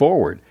Moves Us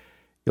Forward.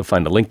 You'll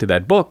find a link to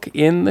that book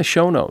in the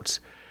show notes.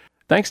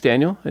 Thanks,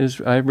 Daniel.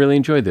 I really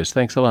enjoyed this.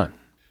 Thanks a lot.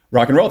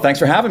 Rock and roll. Thanks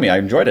for having me. I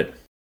enjoyed it.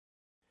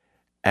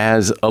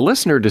 As a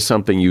listener to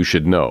Something You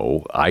Should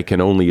Know, I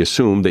can only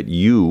assume that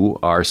you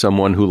are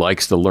someone who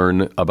likes to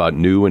learn about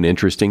new and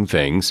interesting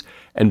things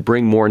and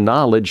bring more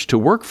knowledge to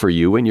work for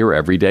you in your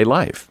everyday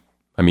life.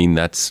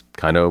 That's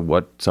kind of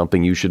what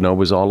Something You Should Know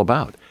is all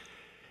about.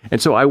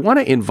 And so I want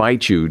to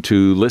invite you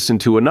to listen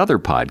to another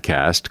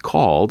podcast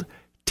called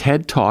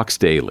TED Talks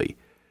Daily.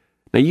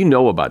 Now, you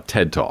know about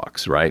TED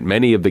Talks, right?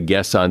 Many of the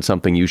guests on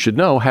Something You Should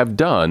Know have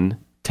done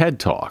TED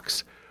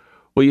Talks.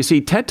 Well, you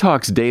see, TED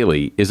Talks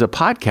Daily is a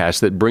podcast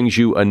that brings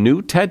you a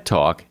new TED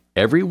Talk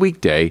every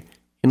weekday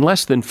in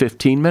less than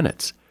 15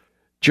 minutes.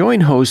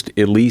 Join host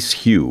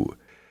Elise Hu.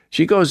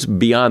 She goes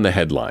beyond the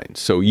headlines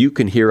so you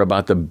can hear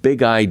about the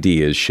big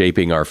ideas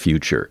shaping our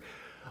future.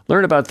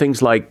 Learn about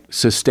things like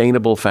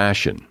sustainable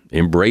fashion,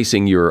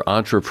 embracing your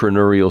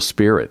entrepreneurial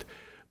spirit,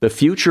 the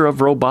future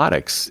of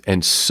robotics,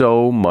 and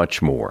so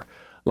much more.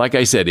 Like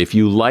I said, if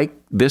you like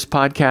this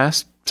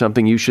podcast,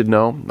 Something You Should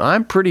Know,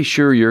 I'm pretty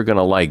sure you're going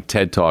to like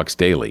TED Talks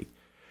Daily.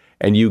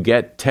 And you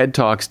get TED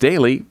Talks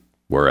Daily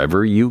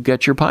wherever you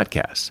get your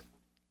podcasts.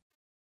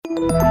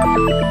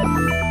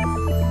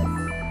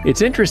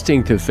 It's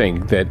interesting to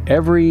think that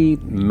every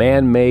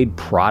man-made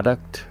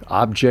product,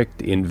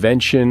 object,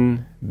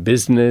 invention,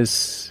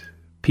 business,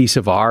 piece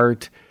of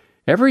art,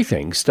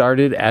 everything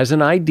started as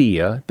an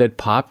idea that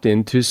popped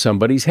into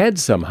somebody's head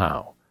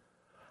somehow.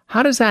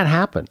 How does that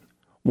happen?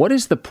 What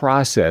is the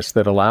process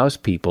that allows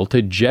people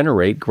to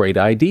generate great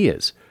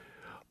ideas?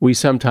 We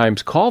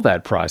sometimes call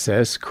that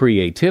process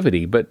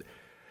creativity, but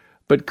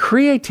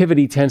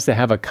creativity tends to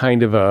have a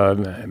kind of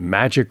a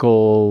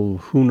magical,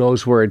 who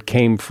knows where it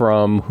came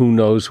from, who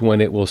knows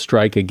when it will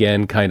strike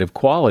again kind of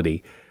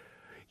quality.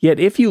 Yet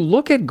if you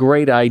look at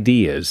great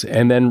ideas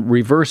and then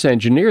reverse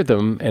engineer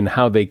them and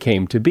how they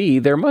came to be,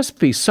 there must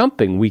be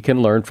something we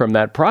can learn from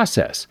that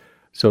process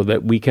so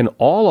that we can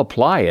all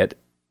apply it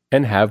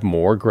and have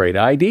more great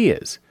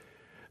ideas.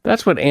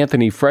 That's what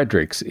Anthony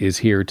Fredericks is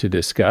here to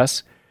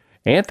discuss.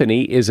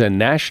 Anthony is a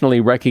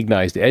nationally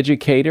recognized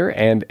educator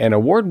and an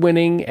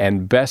award-winning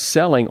and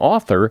best-selling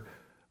author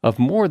of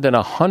more than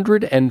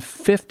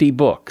 150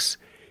 books.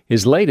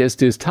 His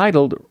latest is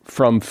titled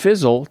From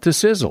Fizzle to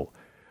Sizzle: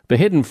 The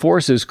Hidden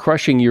Forces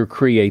Crushing Your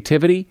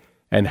Creativity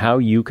and How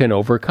You Can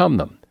Overcome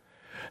Them.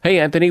 Hey,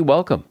 Anthony,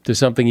 welcome to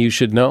Something You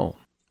Should Know.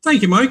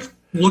 Thank you, Mike.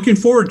 Looking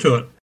forward to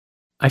it.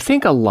 I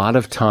think a lot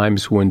of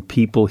times when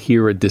people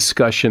hear a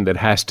discussion that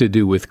has to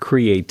do with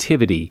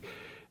creativity,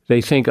 they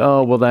think,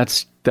 oh, well,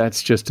 that's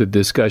just a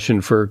discussion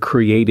for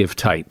creative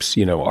types,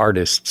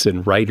 artists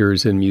and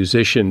writers and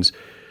musicians.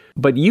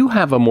 But you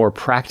have a more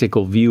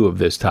practical view of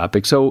this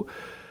topic. So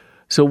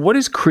what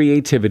is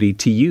creativity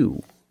to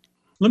you?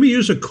 Let me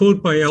use a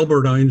quote by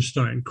Albert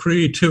Einstein.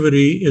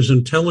 Creativity is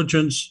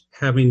intelligence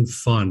having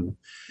fun.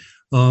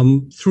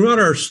 Throughout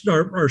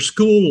our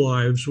school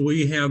lives,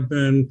 we have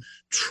been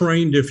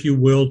trained, if you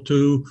will,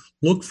 to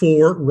look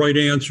for right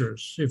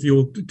answers. If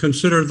you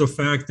consider the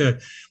fact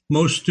that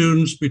most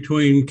students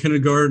between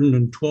kindergarten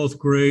and 12th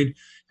grade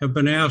have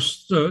been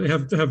asked,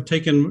 have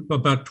taken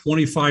about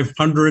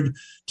 2,500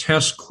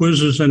 tests,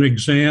 quizzes, and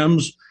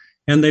exams,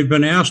 and they've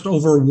been asked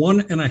over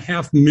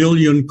 1.5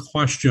 million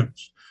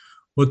questions.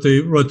 What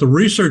the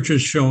research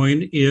is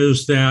showing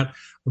is that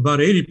about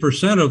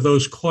 80% of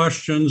those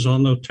questions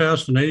on the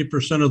test and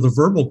 80% of the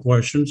verbal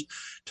questions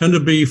tend to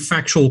be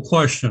factual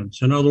questions.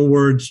 In other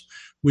words,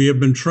 we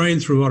have been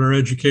trained throughout our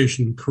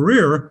education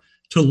career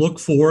to look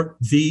for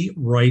the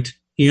right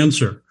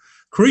answer.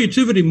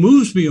 Creativity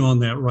moves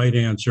beyond that right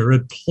answer.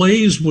 It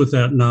plays with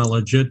that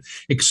knowledge. It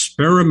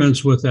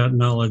experiments with that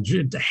knowledge.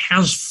 It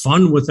has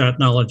fun with that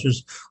knowledge,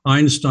 as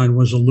Einstein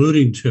was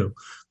alluding to.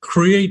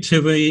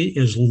 Creativity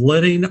is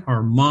letting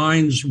our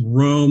minds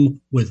roam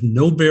with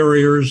no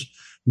barriers,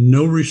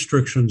 no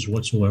restrictions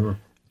whatsoever.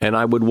 And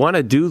I would want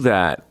to do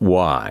that.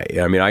 Why?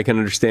 I mean, I can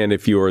understand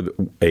if you're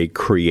a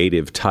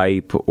creative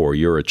type or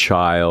you're a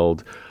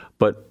child,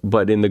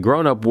 but in the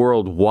grown-up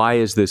world, why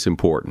is this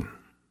important?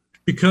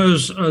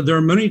 Because there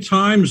are many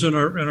times in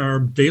our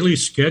daily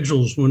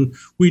schedules when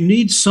we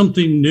need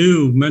something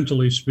new,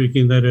 mentally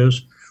speaking, that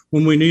is,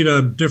 when we need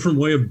a different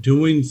way of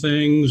doing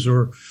things,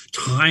 or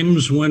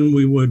times when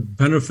we would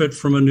benefit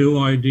from a new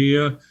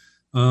idea.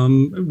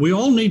 We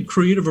all need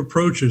creative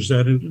approaches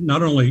that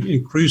not only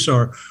increase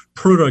our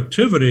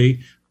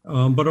productivity,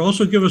 but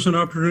also give us an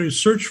opportunity to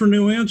search for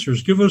new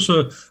answers, give us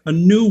a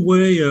new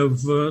way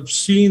of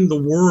seeing the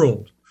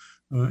world.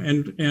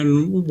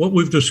 And what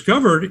we've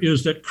discovered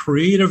is that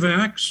creative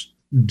acts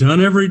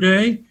done every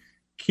day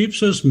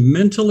keeps us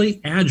mentally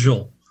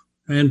agile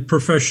and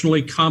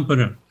professionally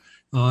competent,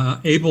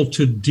 able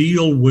to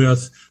deal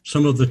with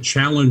some of the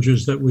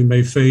challenges that we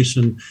may face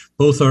in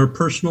both our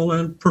personal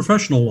and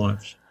professional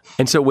lives.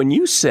 And so when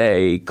you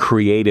say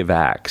creative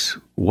acts,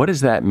 what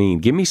does that mean?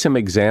 Give me some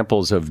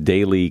examples of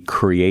daily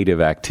creative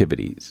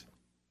activities.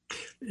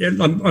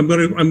 And I'm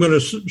going to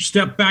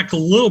step back a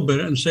little bit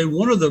and say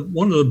one of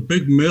the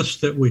big myths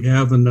that we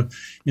have in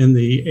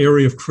the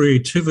area of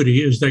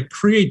creativity is that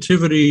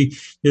creativity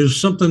is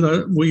something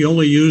that we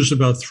only use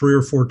about 3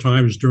 or 4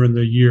 times during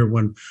the year,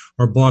 when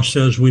our boss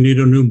says we need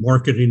a new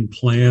marketing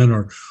plan,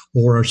 or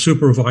our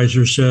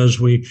supervisor says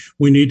we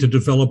need to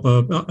develop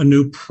a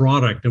new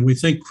product, and we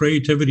think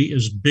creativity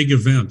is big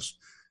events.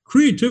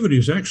 Creativity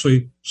is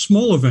actually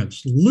small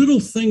events,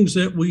 little things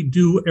that we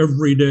do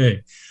every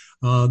day.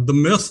 The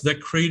myth that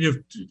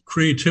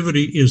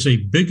creativity is a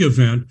big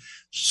event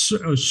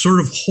sort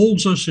of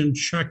holds us in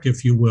check,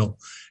 if you will.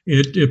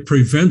 It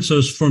prevents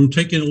us from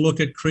taking a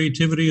look at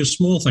creativity as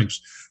small things.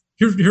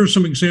 Here are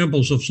some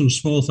examples of some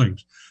small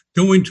things.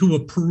 Going to a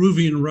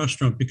Peruvian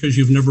restaurant because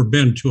you've never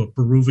been to a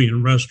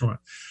Peruvian restaurant.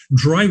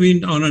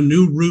 Driving on a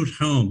new route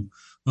home.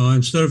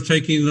 Instead of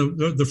taking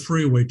the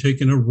freeway,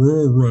 taking a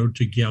rural road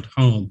to get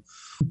home.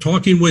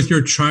 Talking with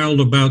your child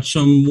about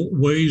some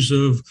ways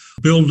of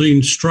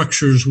building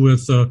structures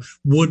with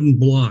wooden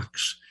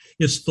blocks.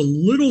 It's the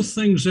little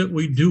things that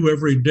we do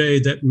every day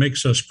that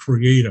makes us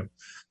creative.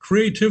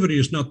 Creativity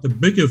is not the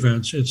big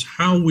events, it's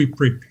how we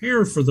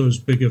prepare for those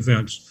big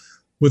events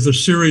with a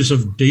series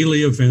of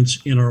daily events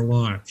in our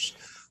lives.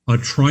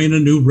 Trying a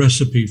new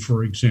recipe,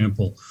 for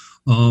example.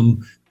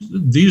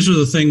 These are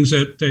the things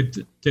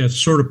that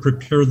sort of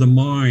prepare the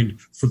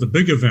mind for the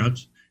big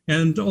events,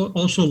 and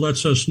also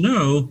lets us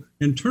know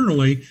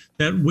internally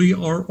that we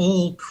are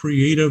all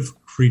creative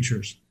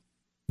creatures.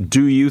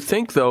 Do you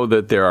think, though,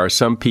 that there are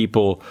some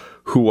people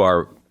who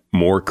are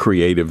more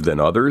creative than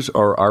others,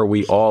 or are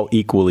we all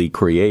equally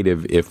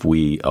creative if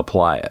we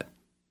apply it?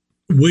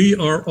 We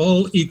are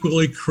all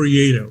equally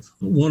creative.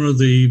 One of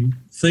the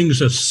things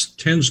that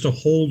tends to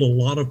hold a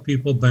lot of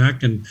people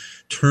back in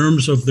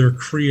terms of their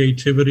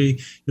creativity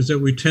is that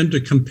we tend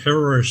to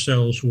compare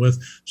ourselves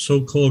with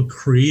so-called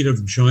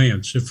creative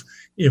giants.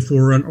 If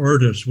we're an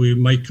artist, we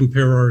might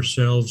compare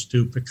ourselves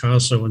to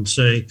Picasso and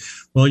say,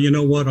 well, you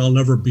know what, I'll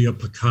never be a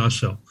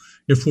Picasso.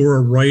 If we're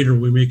a writer,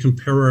 we may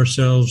compare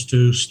ourselves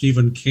to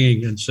Stephen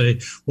King and say,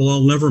 well,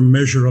 I'll never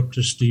measure up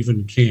to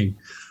Stephen King.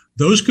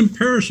 Those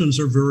comparisons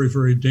are very,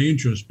 very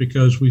dangerous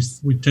because we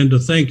tend to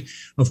think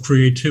of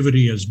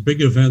creativity as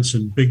big events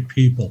and big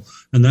people,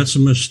 and that's a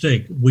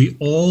mistake. We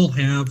all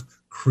have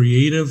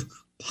creative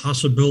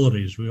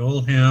possibilities. We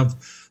all have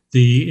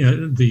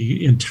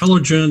the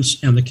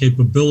intelligence and the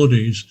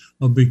capabilities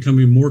of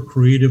becoming more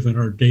creative in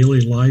our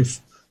daily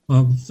life,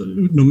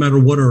 no matter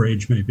what our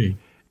age may be.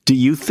 Do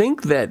you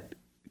think that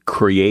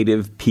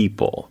creative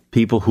people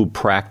who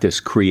practice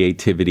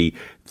creativity,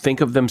 think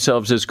of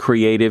themselves as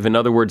creative? In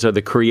other words, are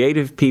the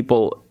creative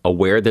people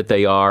aware that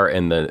they are,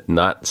 and the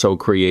not so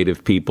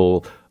creative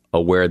people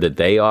aware that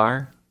they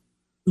are?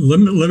 Let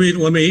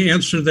me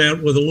answer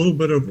that with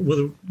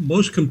a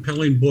most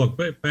compelling book.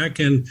 Back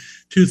in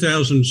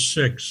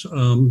 2006,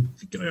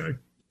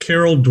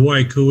 Carol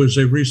Dweck, who is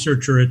a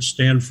researcher at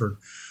Stanford,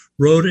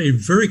 wrote a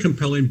very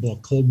compelling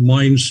book called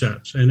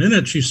Mindsets. And in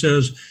it, she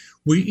says,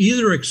 we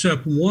either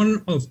accept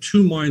one of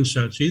two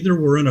mindsets. Either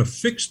we're in a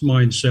fixed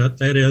mindset,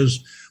 that is,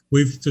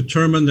 we've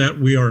determined that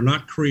we are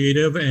not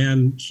creative,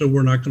 and so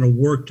we're not going to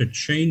work to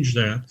change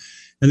that.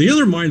 And the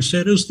other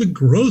mindset is the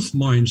growth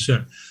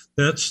mindset.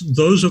 That's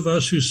those of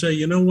us who say,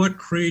 you know what,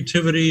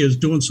 creativity is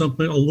doing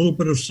something, a little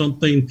bit of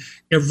something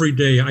every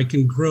day. I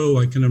can grow,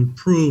 I can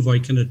improve, I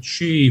can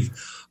achieve.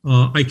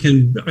 I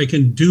can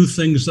do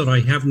things that I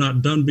have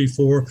not done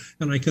before,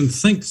 and I can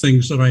think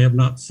things that I have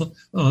not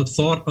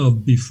thought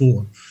of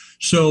before.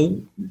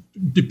 So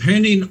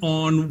depending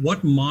on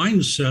what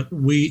mindset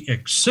we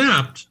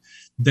accept,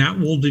 that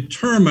will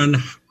determine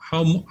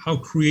how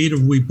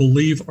creative we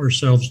believe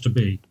ourselves to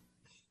be.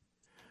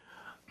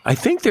 I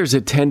think there's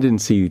a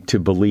tendency to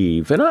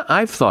believe, and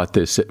I've thought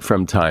this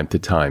from time to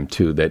time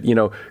too, that,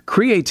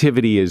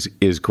 creativity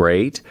is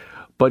great,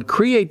 but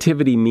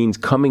creativity means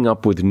coming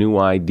up with new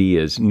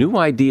ideas. New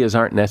ideas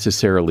aren't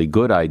necessarily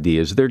good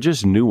ideas. They're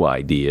just new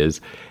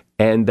ideas.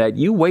 And that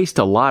you waste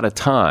a lot of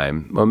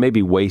time, or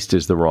maybe waste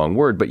is the wrong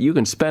word, but you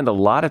can spend a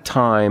lot of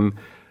time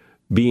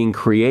being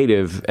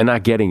creative and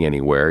not getting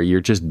anywhere. You're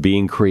just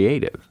being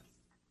creative.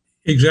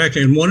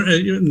 Exactly. And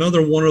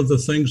another one of the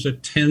things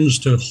that tends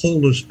to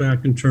hold us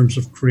back in terms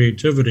of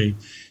creativity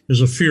is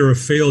a fear of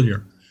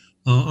failure.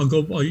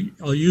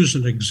 I'll use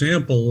an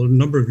example. A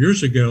number of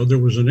years ago, there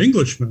was an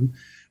Englishman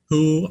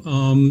who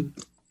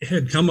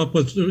had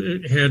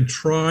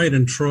tried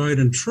and tried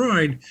and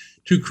tried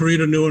to create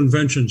a new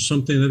invention,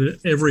 something that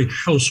every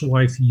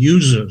housewife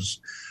uses.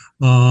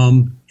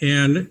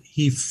 And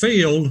he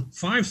failed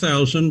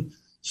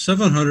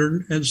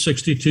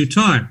 5,762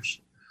 times.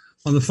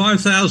 On the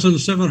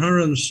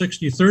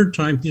 5,763rd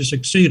time, he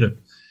succeeded.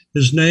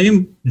 His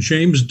name,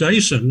 James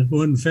Dyson,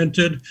 who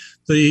invented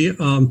the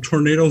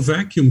tornado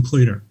vacuum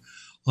cleaner.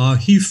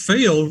 He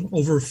failed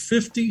over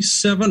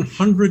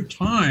 5,700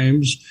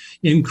 times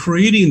in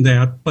creating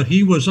that, but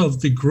he was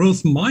of the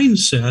growth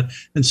mindset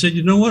and said,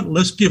 you know what,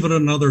 let's give it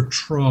another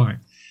try.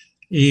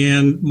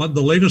 And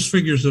the latest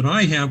figures that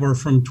I have are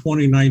from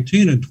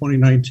 2019. In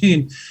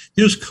 2019,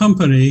 his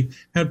company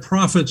had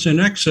profits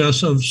in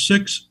excess of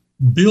 $6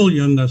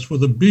 billion, that's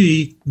with a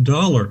B,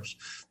 dollars.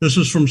 This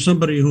is from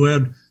somebody who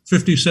had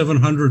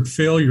 5,700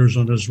 failures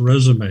on his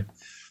resume.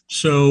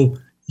 So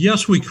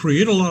yes, we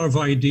create a lot of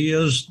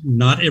ideas.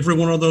 Not every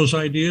one of those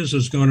ideas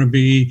is going to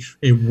be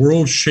a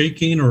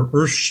world-shaking or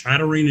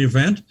earth-shattering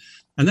event,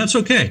 and that's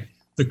okay.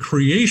 The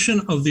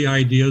creation of the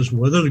ideas,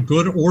 whether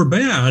good or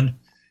bad,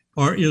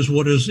 is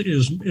what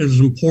is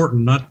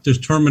important, not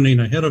determining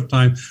ahead of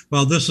time,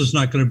 well, these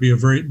aren't going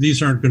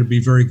to be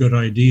very good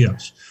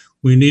ideas.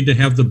 We need to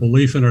have the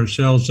belief in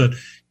ourselves that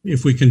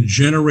if we can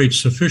generate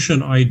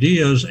sufficient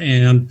ideas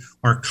and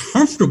are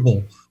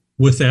comfortable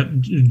with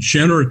that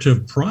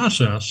generative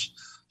process,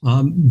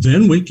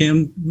 then we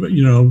can,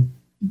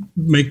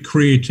 make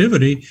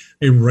creativity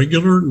a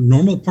regular,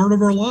 normal part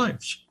of our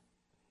lives.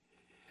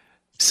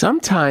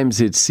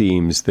 Sometimes it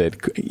seems that,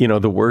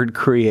 the word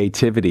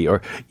creativity,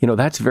 or,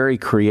 that's very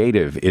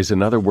creative, is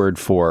another word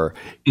for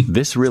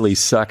this really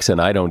sucks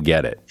and I don't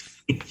get it.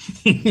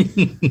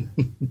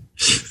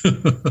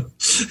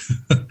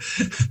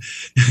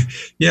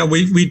 Yeah,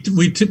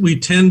 we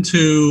tend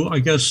to, I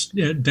guess,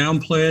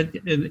 downplay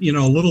it. And,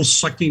 a little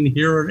sucking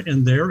here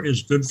and there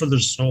is good for the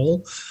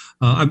soul.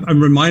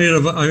 I'm reminded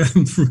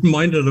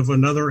of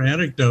another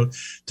anecdote.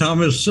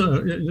 Thomas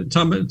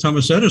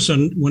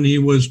Edison, when he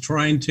was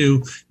trying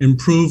to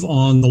improve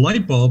on the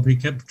light bulb, he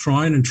kept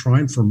trying and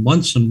trying for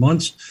months and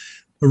months.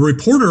 A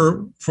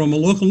reporter from a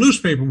local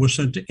newspaper was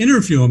sent to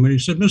interview him, and he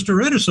said,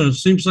 "Mr. Edison, it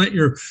seems like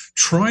you're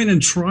trying and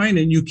trying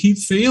and you keep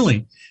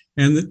failing."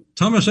 And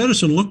Thomas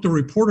Edison looked the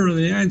reporter in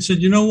the eye and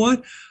said, "You know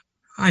what?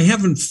 I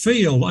haven't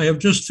failed. I have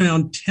just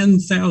found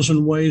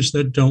 10,000 ways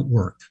that don't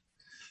work."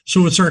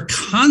 So it's our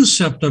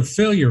concept of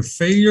failure.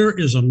 Failure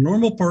is a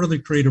normal part of the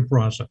creative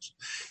process.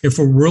 If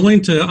we're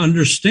willing to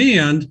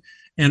understand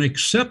and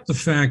accept the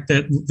fact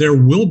that there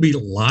will be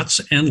lots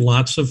and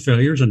lots of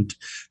failures, in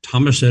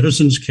Thomas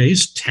Edison's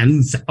case,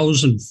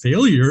 10,000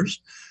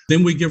 failures,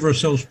 then we give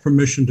ourselves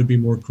permission to be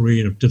more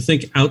creative, to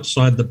think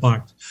outside the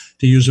box,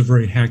 to use a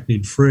very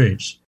hackneyed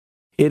phrase.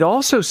 It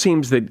also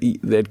seems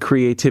that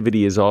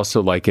creativity is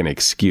also like an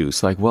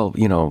excuse. Like, well,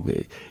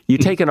 you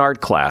take an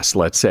art class,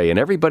 let's say, and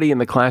everybody in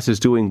the class is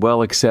doing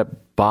well except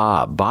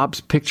Bob.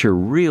 Bob's picture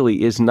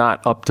really is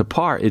not up to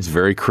par. It's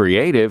very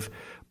creative,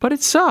 but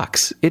it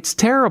sucks. It's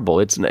terrible.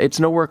 It's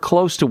nowhere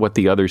close to what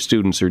the other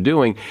students are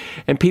doing.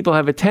 And people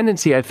have a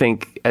tendency, I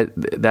think,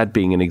 that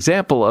being an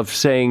example of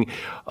saying,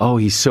 oh,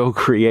 he's so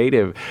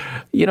creative.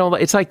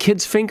 It's like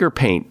kids finger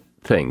paint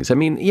things. I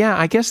mean, yeah,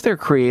 I guess they're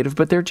creative,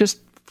 but they're just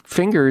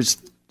fingers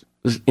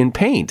in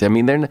paint. I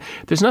mean,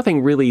 there's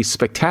nothing really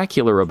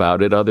spectacular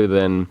about it other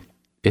than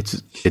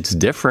it's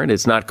different.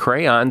 It's not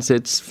crayons,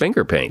 it's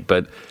finger paint,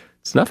 but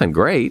it's nothing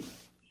great.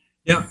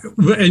 Yeah,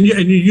 and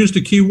you used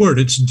a key word.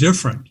 It's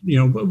different.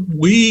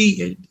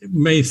 We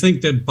may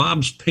think that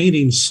Bob's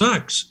painting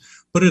sucks,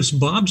 but it's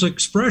Bob's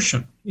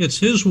expression. It's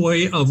his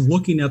way of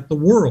looking at the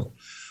world.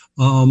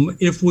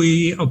 If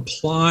we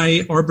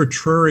apply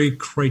arbitrary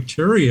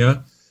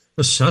criteria,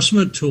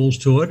 assessment tools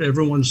to it,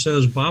 everyone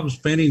says Bob's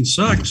painting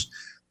sucks.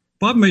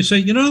 Bob may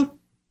say,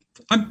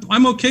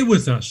 I'm okay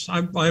with this.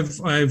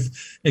 I've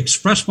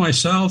expressed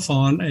myself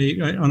on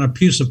a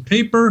piece of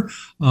paper.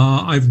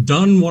 I've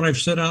done what I've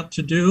set out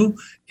to do,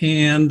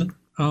 and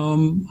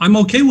I'm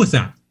okay with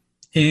that.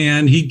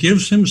 And he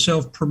gives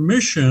himself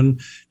permission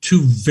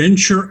to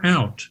venture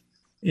out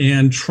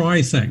and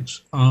try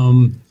things.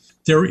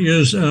 There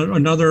is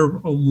another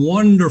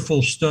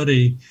wonderful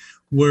study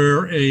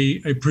where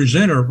a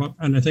presenter,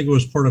 and I think it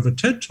was part of a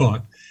TED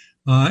Talk,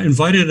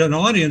 invited an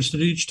audience to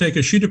each take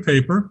a sheet of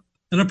paper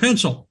and a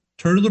pencil,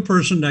 turn to the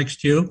person next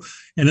to you,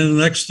 and in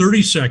the next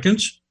 30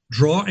 seconds,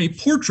 draw a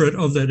portrait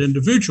of that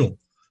individual.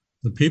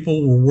 The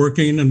people were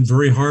working and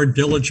very hard,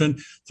 diligent.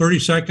 30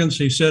 seconds,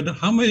 he said,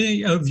 how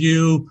many of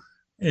you,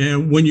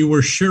 when you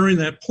were sharing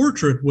that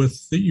portrait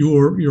with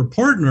your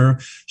partner,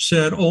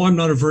 said, oh, I'm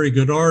not a very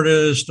good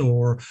artist,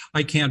 or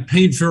I can't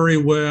paint very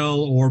well,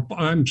 or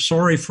I'm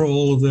sorry for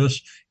all of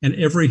this, and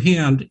every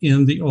hand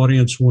in the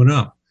audience went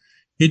up.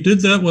 He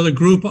did that with a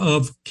group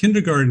of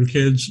kindergarten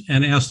kids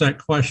and asked that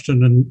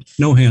question, and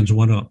no hands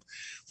went up.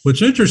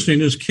 What's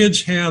interesting is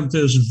kids have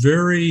this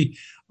very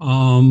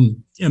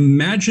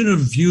imaginative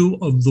view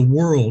of the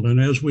world. And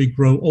as we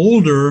grow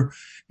older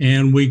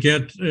and we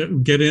get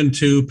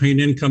into paying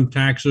income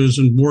taxes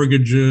and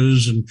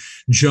mortgages and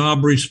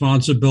job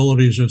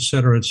responsibilities, et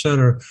cetera,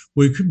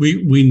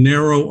 we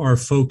narrow our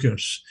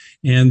focus.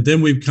 And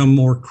then we become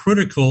more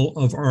critical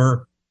of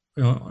our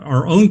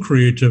own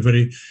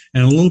creativity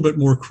and a little bit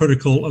more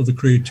critical of the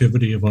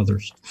creativity of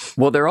others.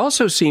 Well, there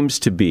also seems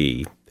to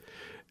be,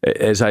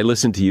 as I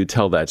listen to you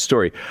tell that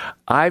story,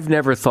 I've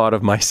never thought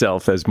of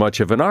myself as much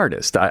of an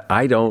artist.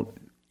 I don't,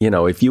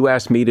 if you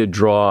ask me to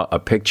draw a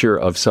picture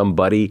of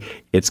somebody,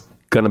 it's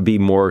going to be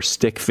more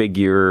stick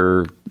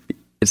figure.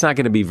 It's not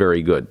going to be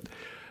very good.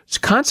 So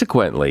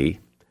consequently,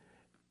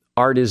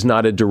 art is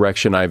not a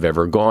direction I've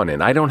ever gone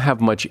in. I don't have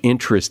much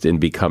interest in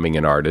becoming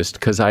an artist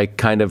because I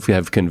kind of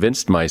have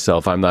convinced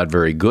myself I'm not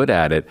very good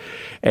at it.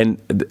 And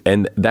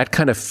that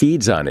kind of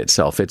feeds on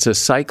itself. It's a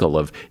cycle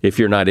of if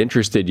you're not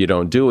interested, you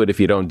don't do it. If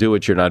you don't do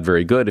it, you're not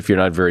very good. If you're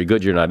not very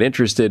good, you're not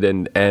interested.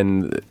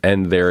 And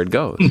there it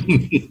goes.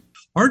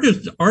 Art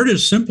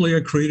is simply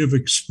a creative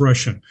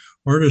expression.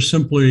 Art is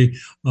simply,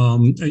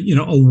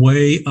 a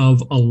way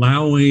of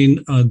allowing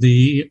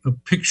the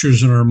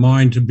pictures in our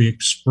mind to be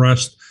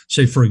expressed,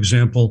 say, for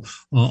example,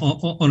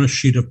 on a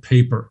sheet of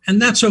paper.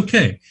 And that's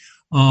okay.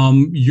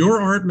 Your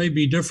art may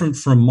be different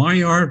from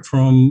my art,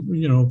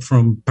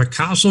 from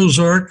Picasso's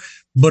art,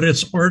 but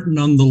it's art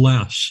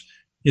nonetheless.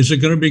 Is it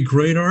going to be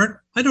great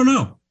art? I don't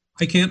know.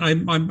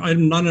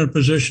 I'm not in a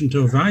position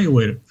to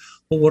evaluate it.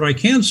 But what I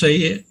can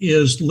say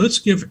is let's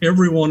give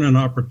everyone an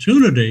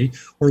opportunity,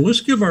 or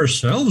let's give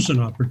ourselves an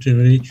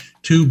opportunity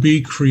to be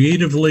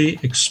creatively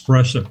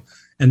expressive.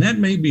 And that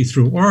may be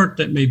through art,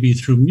 that may be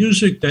through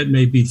music, that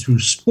may be through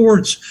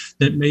sports,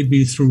 that may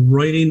be through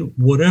writing,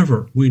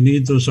 whatever. We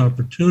need those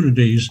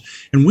opportunities,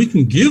 and we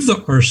can give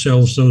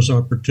ourselves those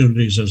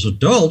opportunities as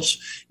adults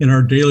in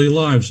our daily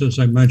lives, as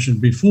I mentioned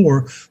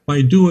before,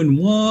 by doing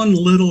one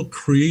little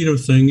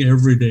creative thing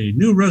every day.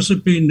 New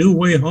recipe, new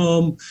way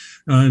home,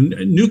 a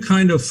new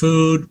kind of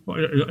food,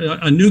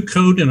 a new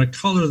coat in a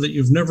color that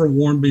you've never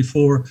worn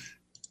before.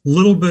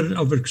 Little bit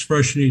of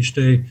expression each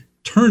day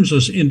turns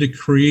us into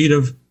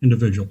creative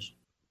individuals.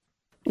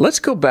 Let's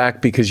go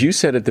back, because you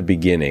said at the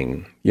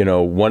beginning,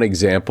 one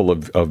example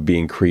of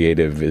being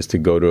creative is to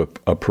go to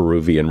a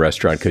Peruvian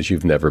restaurant because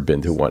you've never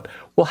been to one.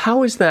 Well,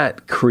 how is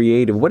that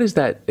creative? What is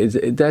that?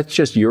 That's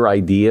just your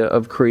idea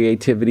of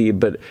creativity,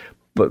 but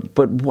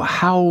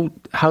how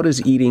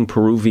does eating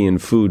Peruvian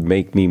food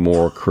make me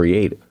more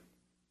creative?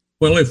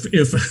 Well,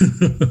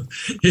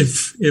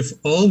 if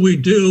all we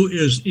do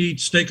is eat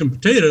steak and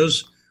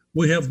potatoes,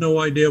 we have no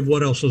idea of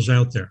what else is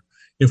out there.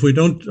 If we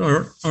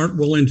aren't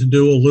willing to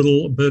do a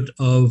little bit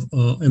of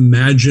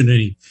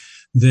imagining,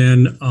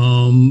 then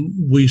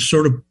we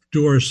sort of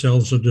do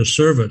ourselves a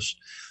disservice.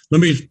 Let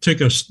me take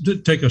a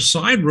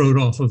side road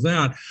off of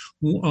that.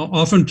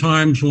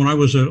 Oftentimes, when I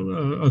was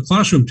a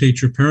classroom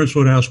teacher, parents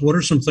would ask, "What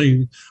are some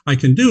things I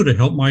can do to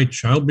help my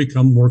child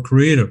become more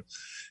creative?"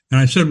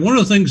 And I said, one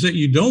of the things that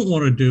you don't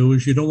want to do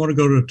is you don't want to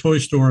go to a toy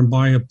store and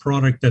buy a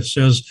product that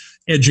says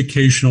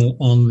educational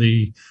on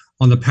the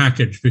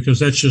package, because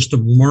that's just a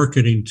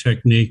marketing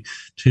technique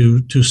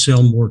to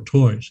sell more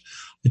toys.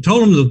 I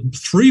told them the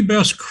three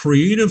best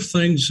creative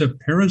things that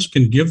parents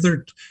can give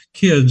their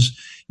kids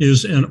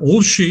is an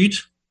old sheet,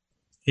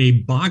 a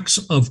box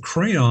of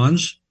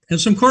crayons,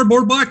 and some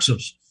cardboard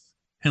boxes,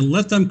 and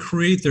let them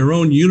create their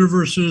own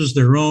universes,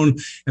 their own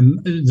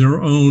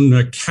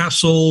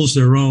castles,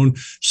 their own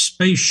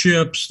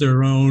spaceships,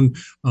 their own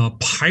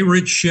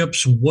pirate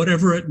ships,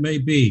 whatever it may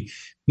be.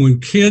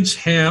 When kids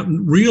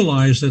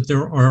realize that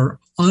there are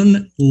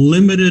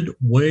unlimited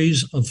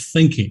ways of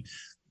thinking,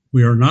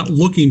 we are not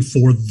looking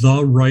for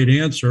the right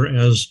answer,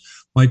 as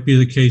might be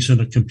the case in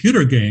a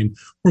computer game.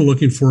 We're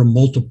looking for a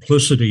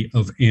multiplicity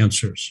of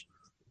answers.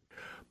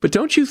 But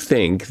don't you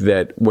think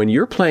that when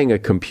you're playing a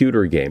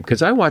computer game,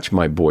 because I watch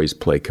my boys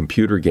play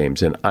computer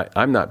games and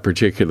I'm not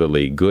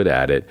particularly good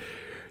at it,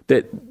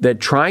 that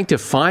trying to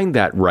find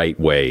that right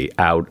way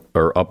out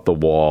or up the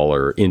wall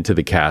or into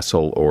the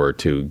castle or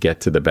to get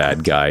to the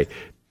bad guy,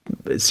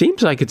 it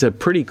seems like it's a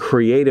pretty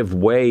creative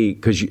way,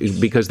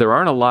 because there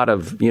aren't a lot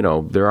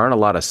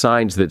of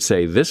signs that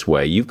say this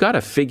way. You've got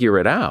to figure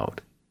it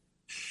out.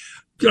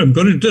 I'm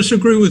going to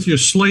disagree with you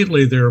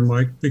slightly there,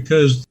 Mike,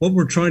 because what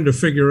we're trying to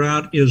figure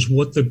out is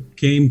what the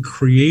game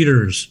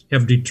creators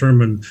have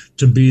determined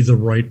to be the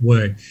right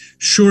way.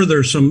 Sure,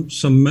 there's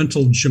some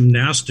mental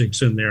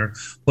gymnastics in there,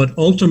 but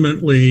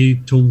ultimately,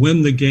 to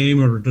win the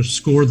game or to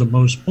score the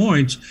most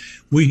points,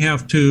 we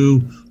have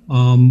to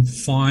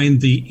find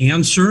the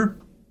answer,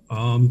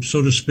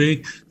 so to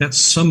speak, that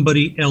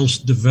somebody else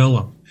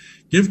developed.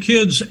 Give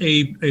kids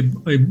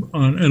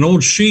an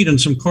old sheet and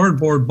some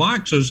cardboard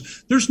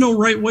boxes. There's no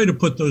right way to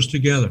put those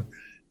together.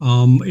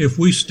 If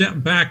we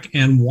step back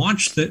and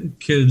watch the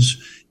kids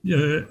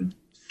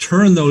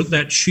turn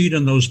that sheet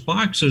and those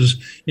boxes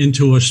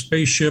into a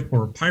spaceship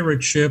or a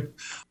pirate ship,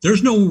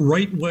 there's no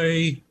right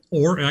way,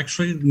 or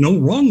actually no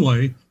wrong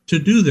way, to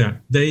do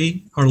that.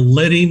 They are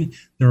letting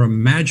their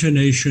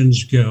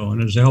imaginations go.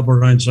 And as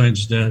Albert Einstein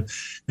said,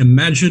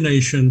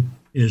 imagination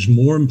is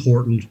more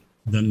important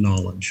than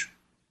knowledge.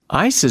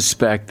 I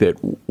suspect that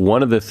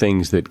one of the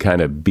things that kind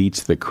of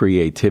beats the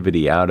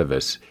creativity out of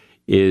us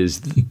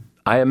is,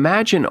 I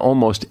imagine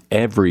almost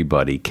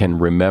everybody can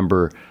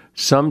remember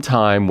some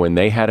time when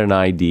they had an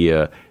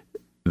idea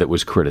that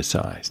was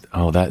criticized.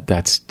 Oh,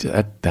 that's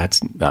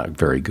not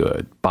very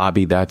good,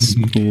 Bobby. That's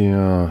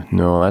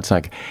that's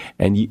not.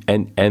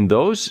 And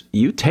those,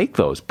 you take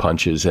those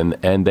punches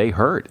and they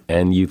hurt,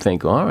 and you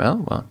think, oh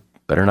well,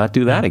 better not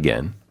do that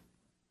again.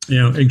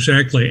 Yeah,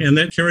 exactly. And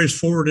that carries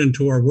forward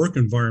into our work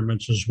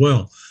environments as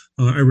well.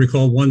 I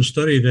recall one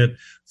study that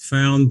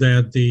found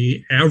that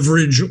the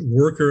average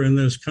worker in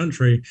this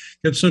country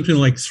gets something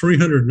like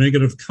 300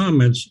 negative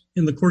comments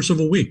in the course of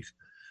a week.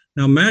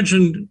 Now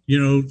imagine,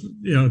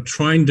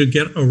 trying to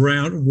get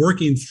around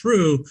working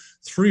through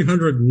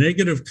 300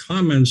 negative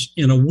comments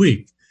in a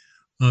week.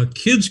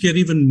 Kids get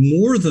even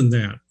more than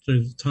that.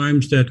 The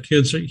times that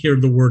kids hear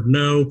the word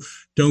no,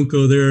 don't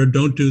go there,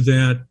 don't do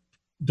that,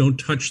 don't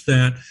touch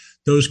that.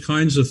 Those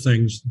kinds of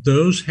things,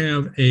 those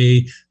have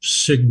a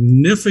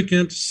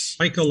significant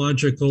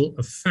psychological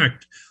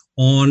effect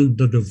on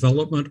the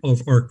development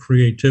of our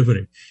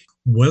creativity.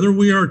 Whether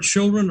we are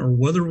children or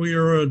whether we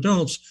are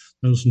adults,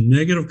 those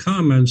negative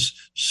comments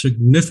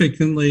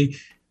significantly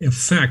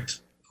affect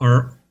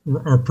our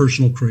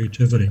personal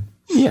creativity.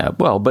 Yeah,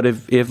 well, but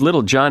if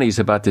little Johnny's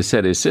about to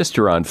set his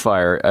sister on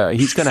fire,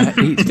 he's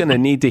gonna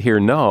need to hear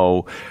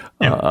no.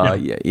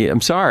 I'm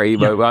sorry,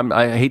 but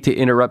I hate to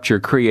interrupt your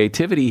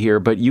creativity here,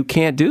 but you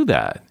can't do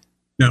that.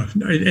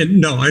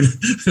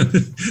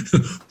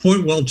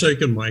 Point well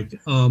taken, Mike.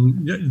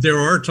 There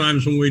are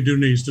times when we do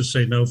need to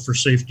say no for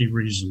safety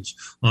reasons,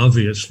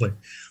 obviously.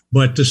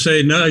 But to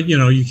say no,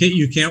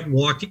 you can't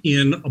walk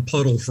in a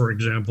puddle, for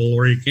example,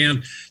 or you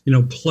can't,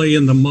 play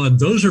in the mud.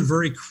 Those are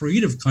very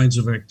creative kinds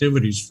of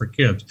activities for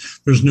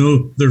kids. There's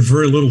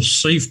very little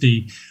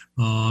safety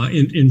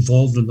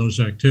involved in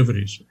those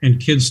activities, and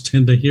kids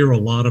tend to hear a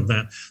lot of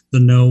that, the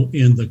no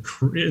in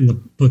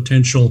the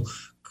potential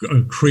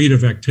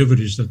creative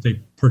activities that they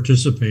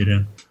participate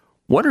in.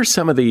 What are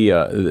some of the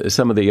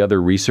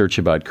other research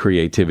about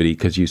creativity,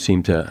 because you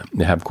seem to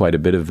have quite a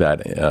bit of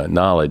that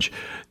knowledge,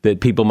 that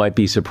people might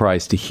be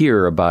surprised to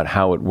hear about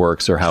how it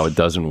works or how it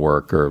doesn't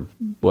work or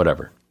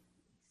whatever?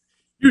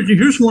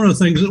 Here's one of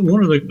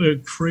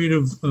the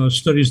creative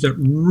studies that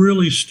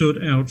really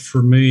stood out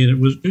for me, and it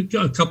was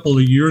a couple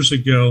of years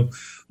ago.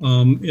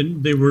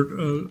 And they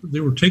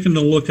were taking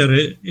a look at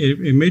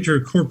a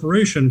major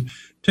corporation,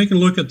 taking a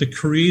look at the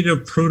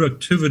creative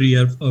productivity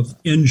of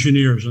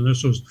engineers, and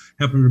this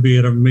happened to be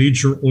at a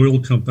major oil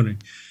company.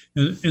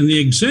 And the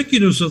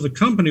executives of the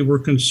company were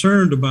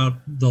concerned about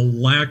the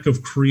lack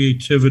of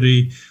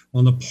creativity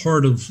on the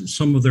part of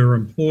some of their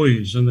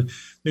employees. And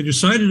they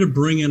decided to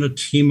bring in a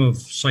team of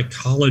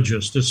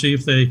psychologists to see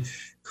if they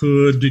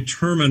could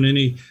determine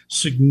any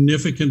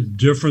significant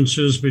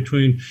differences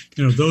between,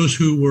 those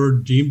who were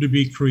deemed to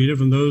be creative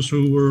and those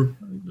who were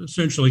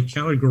essentially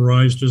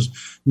categorized as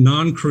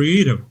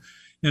non-creative.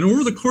 And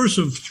over the course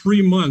of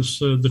 3 months,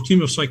 the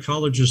team of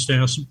psychologists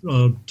asked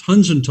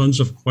tons and tons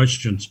of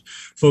questions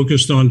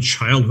focused on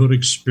childhood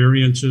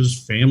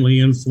experiences, family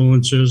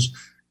influences,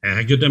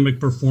 academic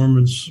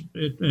performance,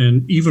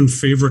 and even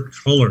favorite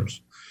colors.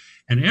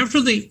 And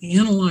after they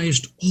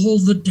analyzed all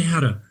the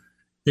data,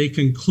 they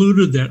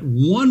concluded that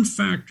one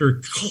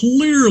factor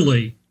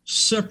clearly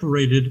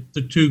separated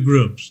the two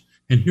groups.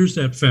 And here's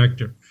that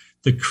factor.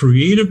 The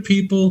creative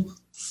people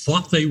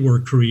thought they were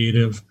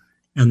creative,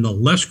 and the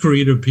less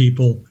creative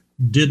people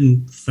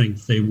didn't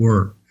think they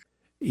were.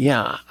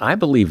 Yeah, I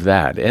believe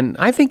that. And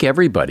I think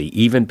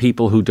everybody, even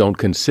people who don't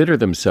consider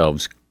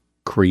themselves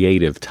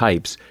creative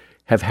types,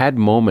 have had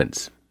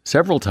moments,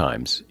 several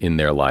times in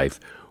their life,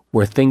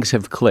 where things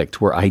have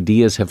clicked, where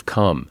ideas have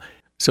come.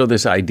 So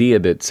this idea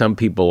that some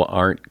people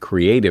aren't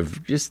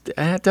creative just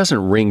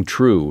doesn't ring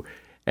true.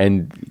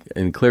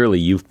 And clearly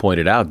you've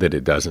pointed out that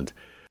it doesn't.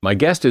 My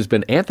guest has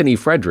been Anthony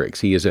Fredericks.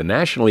 He is a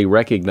nationally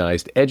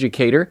recognized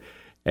educator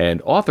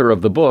and author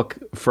of the book,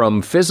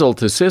 From Fizzle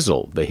to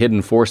Sizzle, The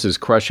Hidden Forces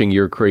Crushing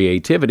Your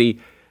Creativity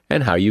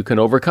and How You Can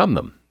Overcome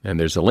Them. And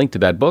there's a link to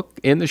that book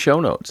in the show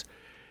notes.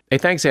 Hey,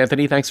 thanks,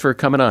 Anthony. Thanks for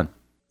coming on.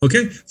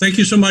 Okay. Thank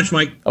you so much,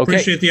 Mike. Okay.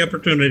 Appreciate the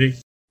opportunity.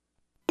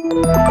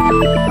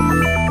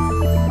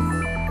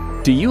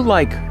 Do you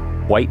like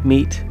white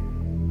meat?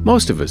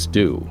 Most of us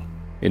do.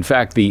 In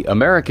fact, the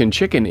American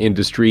chicken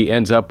industry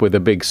ends up with a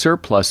big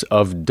surplus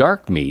of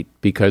dark meat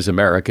because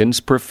Americans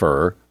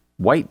prefer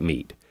white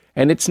meat.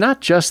 And it's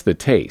not just the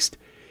taste.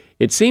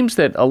 It seems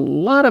that a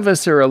lot of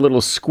us are a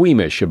little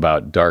squeamish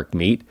about dark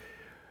meat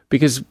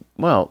because,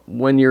 well,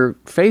 when you're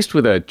faced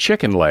with a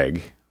chicken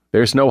leg,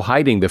 there's no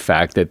hiding the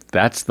fact that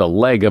that's the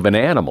leg of an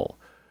animal.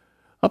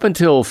 Up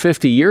until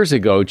 50 years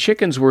ago,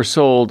 chickens were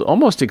sold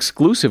almost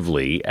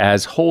exclusively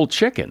as whole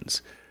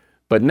chickens.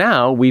 But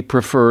now we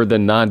prefer the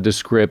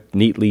nondescript,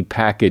 neatly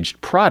packaged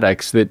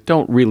products that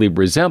don't really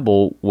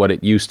resemble what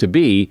it used to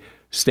be,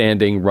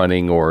 standing,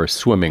 running, or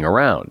swimming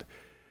around.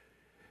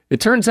 It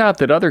turns out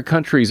that other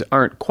countries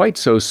aren't quite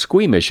so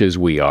squeamish as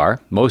we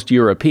are. Most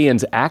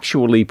Europeans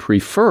actually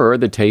prefer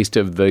the taste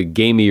of the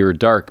gamier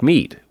dark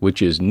meat,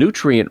 which is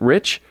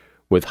nutrient-rich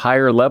with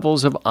higher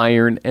levels of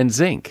iron and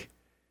zinc.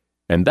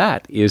 And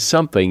that is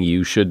something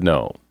you should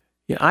know.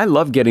 Yeah, I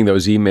love getting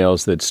those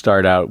emails that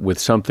start out with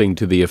something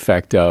to the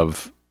effect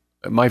of,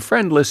 my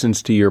friend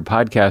listens to your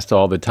podcast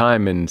all the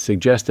time and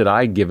suggested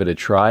I give it a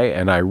try,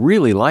 and I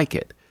really like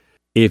it.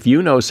 If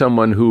you know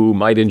someone who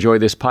might enjoy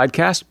this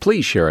podcast,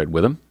 please share it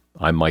with them.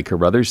 I'm Mike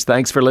Carruthers.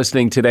 Thanks for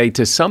listening today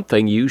to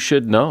Something You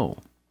Should Know.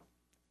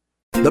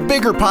 The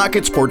Bigger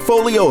Pockets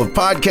portfolio of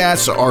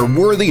podcasts are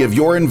worthy of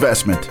your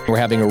investment. We're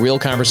having a real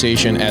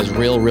conversation as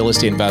real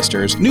estate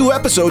investors. New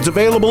episodes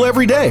available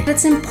every day.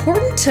 It's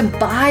important to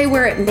buy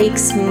where it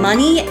makes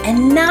money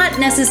and not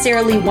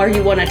necessarily where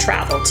you want to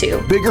travel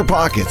to. Bigger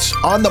Pockets,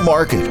 On the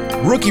Market,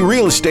 Rookie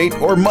Real Estate,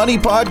 or Money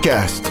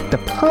Podcast. The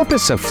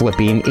purpose of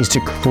flipping is to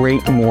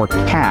create more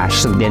cash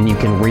so then you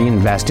can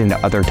reinvest into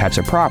other types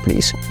of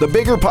properties. The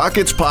Bigger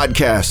Pockets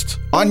Podcast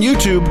on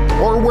YouTube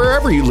or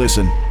wherever you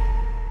listen.